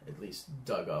 or at least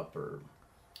dug up, or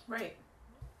Right.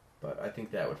 But I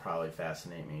think that would probably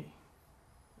fascinate me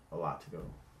a lot to go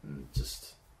and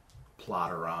just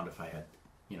plot around if I had,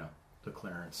 the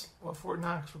clearance. Well, Fort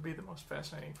Knox would be the most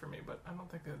fascinating for me, but I don't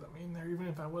think there's a mean there, even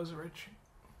if I was rich.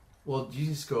 Well, you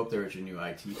just go up there with your new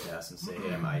IT pass and say,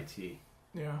 "Hey, I'm IT.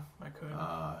 Yeah, I could.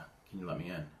 Can you let me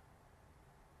in?"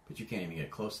 But you can't even get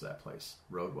close to that place,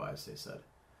 road-wise, they said.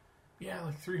 Yeah,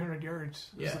 like 300 yards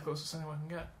is Yeah. the closest anyone can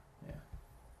get.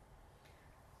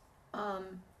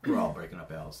 We're all breaking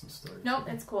up Allison's story. No,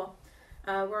 it's cool.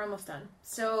 We're almost done.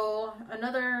 So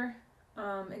another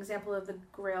example of the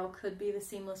Grail could be the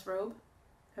seamless robe.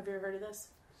 Have you ever heard of this?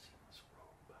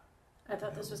 I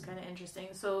thought this was kind of interesting.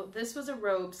 So this was a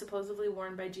robe supposedly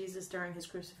worn by Jesus during his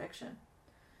crucifixion.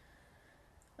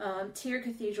 Tyre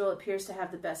Cathedral appears to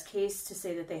have the best case to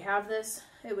say that they have this.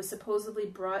 It was supposedly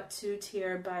brought to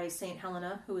Tyre by St.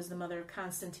 Helena, who was the mother of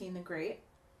Constantine the Great.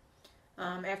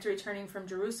 After returning from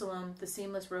Jerusalem, the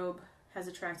seamless robe has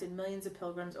attracted millions of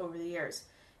pilgrims over the years.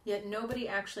 Yet nobody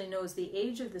actually knows the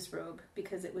age of this robe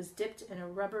because it was dipped in a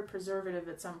rubber preservative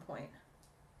at some point,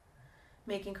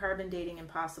 making carbon dating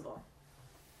impossible.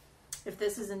 If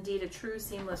this is indeed a true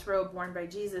seamless robe worn by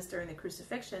Jesus during the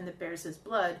crucifixion that bears his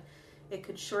blood, it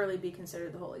could surely be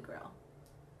considered the Holy Grail.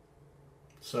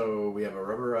 So we have a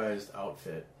rubberized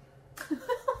outfit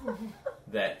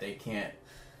that they can't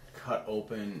cut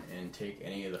open and take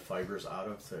any of the fibers out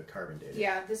of to carbon date it.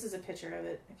 Yeah, this is a picture of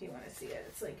it if you want to see it.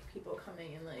 It's like people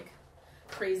coming and like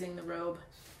praising the robe.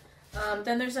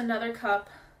 Then there's another cup,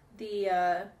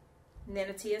 the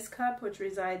Nanatius cup, which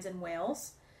resides in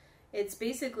Wales. It's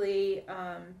basically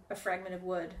a fragment of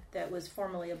wood that was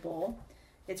formerly a bowl.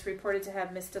 It's reported to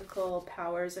have mystical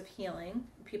powers of healing,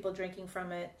 people drinking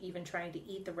from it, even trying to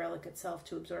eat the relic itself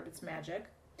to absorb its magic.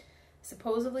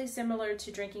 Supposedly similar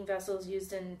to drinking vessels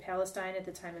used in Palestine at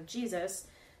the time of Jesus,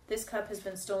 this cup has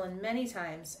been stolen many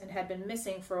times and had been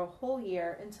missing for a whole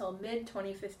year until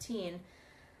mid-2015.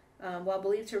 While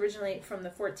believed to originate from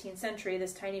the 14th century,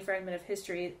 this tiny fragment of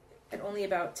history, at only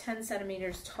about 10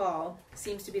 centimeters tall,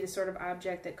 seems to be the sort of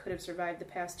object that could have survived the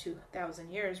past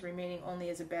 2,000 years, remaining only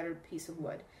as a battered piece of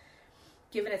wood.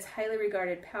 Given its highly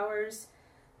regarded powers,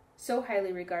 so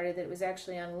highly regarded that it was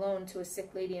actually on loan to a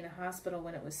sick lady in a hospital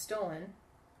when it was stolen,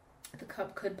 the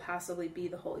cup could possibly be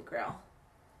the Holy Grail.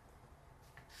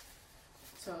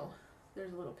 So,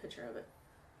 there's a little picture of it.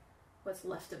 What's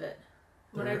left of it.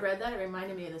 When I read that, it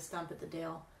reminded me of the stump at the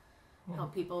Dale. How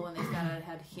people, when they found out it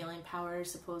had healing powers,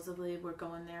 supposedly were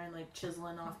going there and like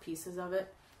chiseling off pieces of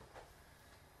it.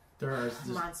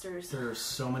 Monsters. There are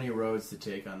so many roads to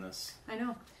take on this. I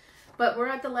know. But we're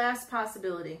at the last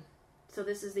possibility. So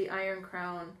this is the Iron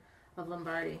Crown of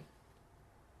Lombardy.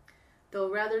 Though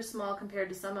rather small compared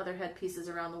to some other headpieces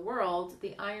around the world,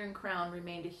 the iron crown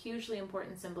remained a hugely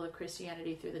important symbol of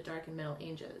Christianity through the Dark and Middle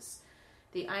Ages.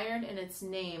 The iron in its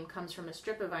name comes from a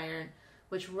strip of iron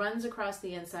which runs across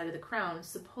the inside of the crown,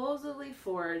 supposedly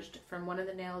forged from one of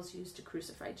the nails used to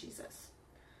crucify Jesus.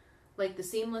 Like the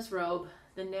seamless robe,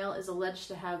 the nail is alleged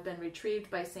to have been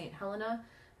retrieved by St. Helena,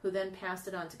 who then passed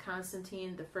it on to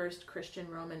Constantine, the first Christian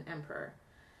Roman emperor.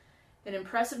 An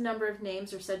impressive number of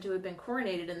names are said to have been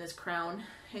coronated in this crown,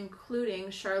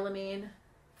 including Charlemagne,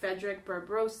 Frederick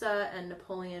Barbarossa, and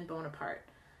Napoleon Bonaparte.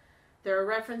 There are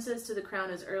references to the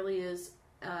crown as early as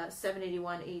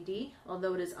 781 AD,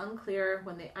 although it is unclear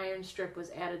when the iron strip was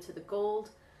added to the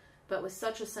gold, but with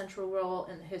such a central role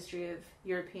in the history of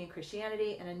European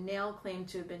Christianity and a nail claimed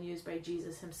to have been used by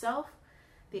Jesus himself,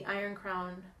 the iron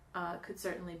crown could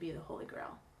certainly be the Holy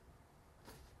Grail.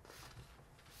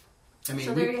 I mean,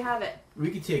 so there you have it. We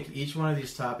could take each one of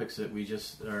these topics that we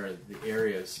just are the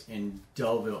areas and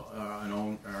delve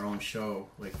on our own show,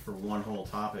 like for one whole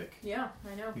topic. Yeah,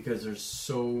 I know. Because there's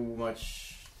so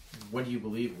much. What do you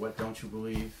believe? What don't you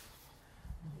believe?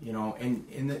 You know,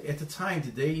 and at the time,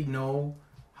 did they know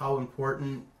how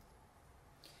important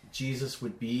Jesus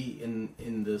would be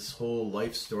in this whole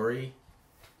life story?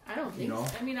 I don't think so.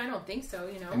 I mean, I don't think so,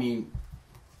 I mean,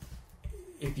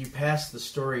 if you pass the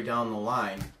story down the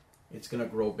line, it's going to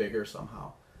grow bigger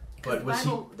somehow. But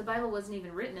the Bible wasn't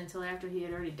even written until after he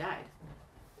had already died.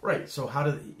 Right. So how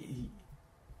did he...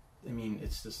 I mean,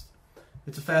 it's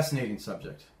a fascinating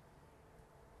subject.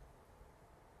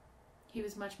 He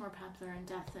was much more popular in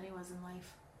death than he was in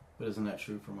life. But isn't that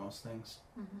true for most things?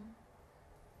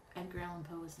 Mm-hmm. Edgar Allan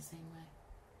Poe was the same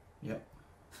way. Yep.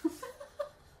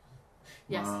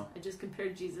 Yes, I just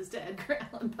compared Jesus to Edgar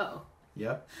Allan Poe.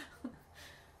 Yep.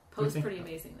 Poe's pretty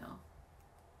amazing, though.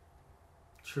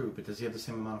 True, but does he have the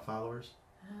same amount of followers?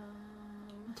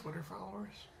 Twitter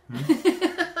followers?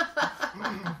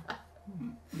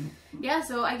 Yeah,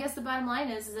 so I guess the bottom line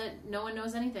is that no one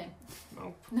knows anything.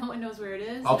 Nope. No one knows where it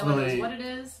is. Ultimately, no one knows what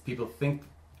it is. People think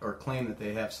or claim that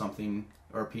they have something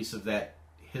or a piece of that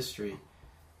history.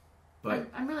 But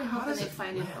I'm really hoping they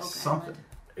find it in Oak something.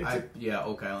 Island.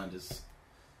 Oak Island is...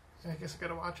 I guess I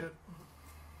gotta watch it.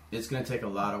 It's going to take a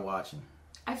lot of watching.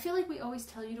 I feel like we always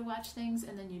tell you to watch things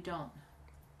and then you don't.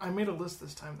 I made a list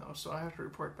this time though, so I have to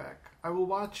report back. I will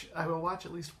watch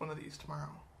at least one of these tomorrow.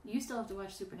 You still have to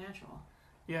watch Supernatural.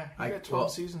 Yeah, you got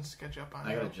 12 seasons to catch up on.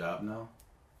 I got a job now.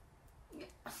 Yeah.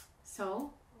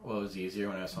 So? Well, it was easier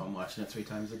when I was home watching it 3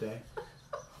 times a day.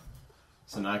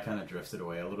 So now I kind of drifted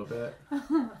away a little bit.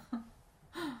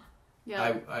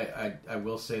 Yeah. I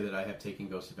will say that I have taken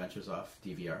Ghost Adventures off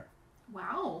DVR.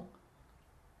 Wow.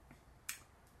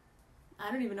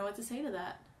 I don't even know what to say to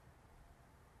that.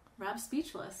 Rob's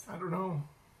speechless. I don't know.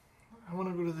 I want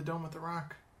to go to the Dome at the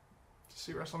Rock to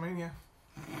see WrestleMania.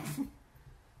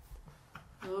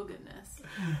 Oh, goodness. Do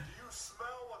you smell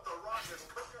what the Rock is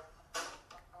cooking?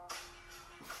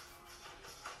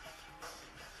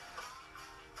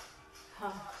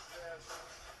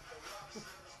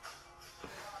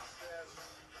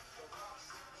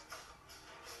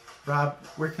 Rob,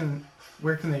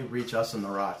 where can they reach us in the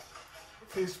Rock?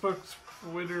 Facebook,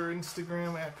 Twitter,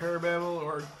 Instagram at Parababble,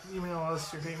 or email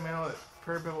us your hate mail at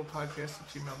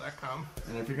parababblepodcast@gmail.com.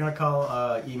 And if you're going to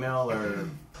call, email, or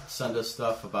send us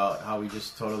stuff about how we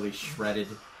just totally shredded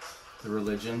the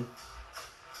religion,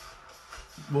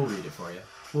 we'll read it for you.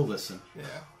 We'll listen. Yeah.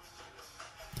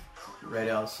 Right,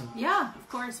 Allison? Yeah, of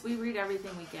course. We read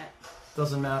everything we get.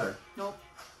 Doesn't matter. Nope.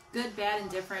 Good, bad, and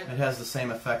different. It has the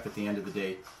same effect at the end of the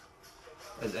day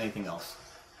as anything else.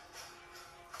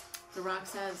 The Rock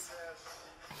says.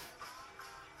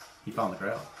 He found the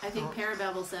Grail. I think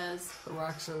Parababble says. The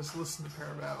Rock says, listen to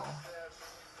Parababble.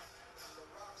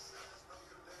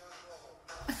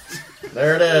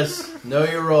 There it is. Know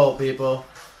your role, people.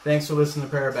 Thanks for listening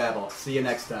to Parababble. See you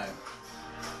next time.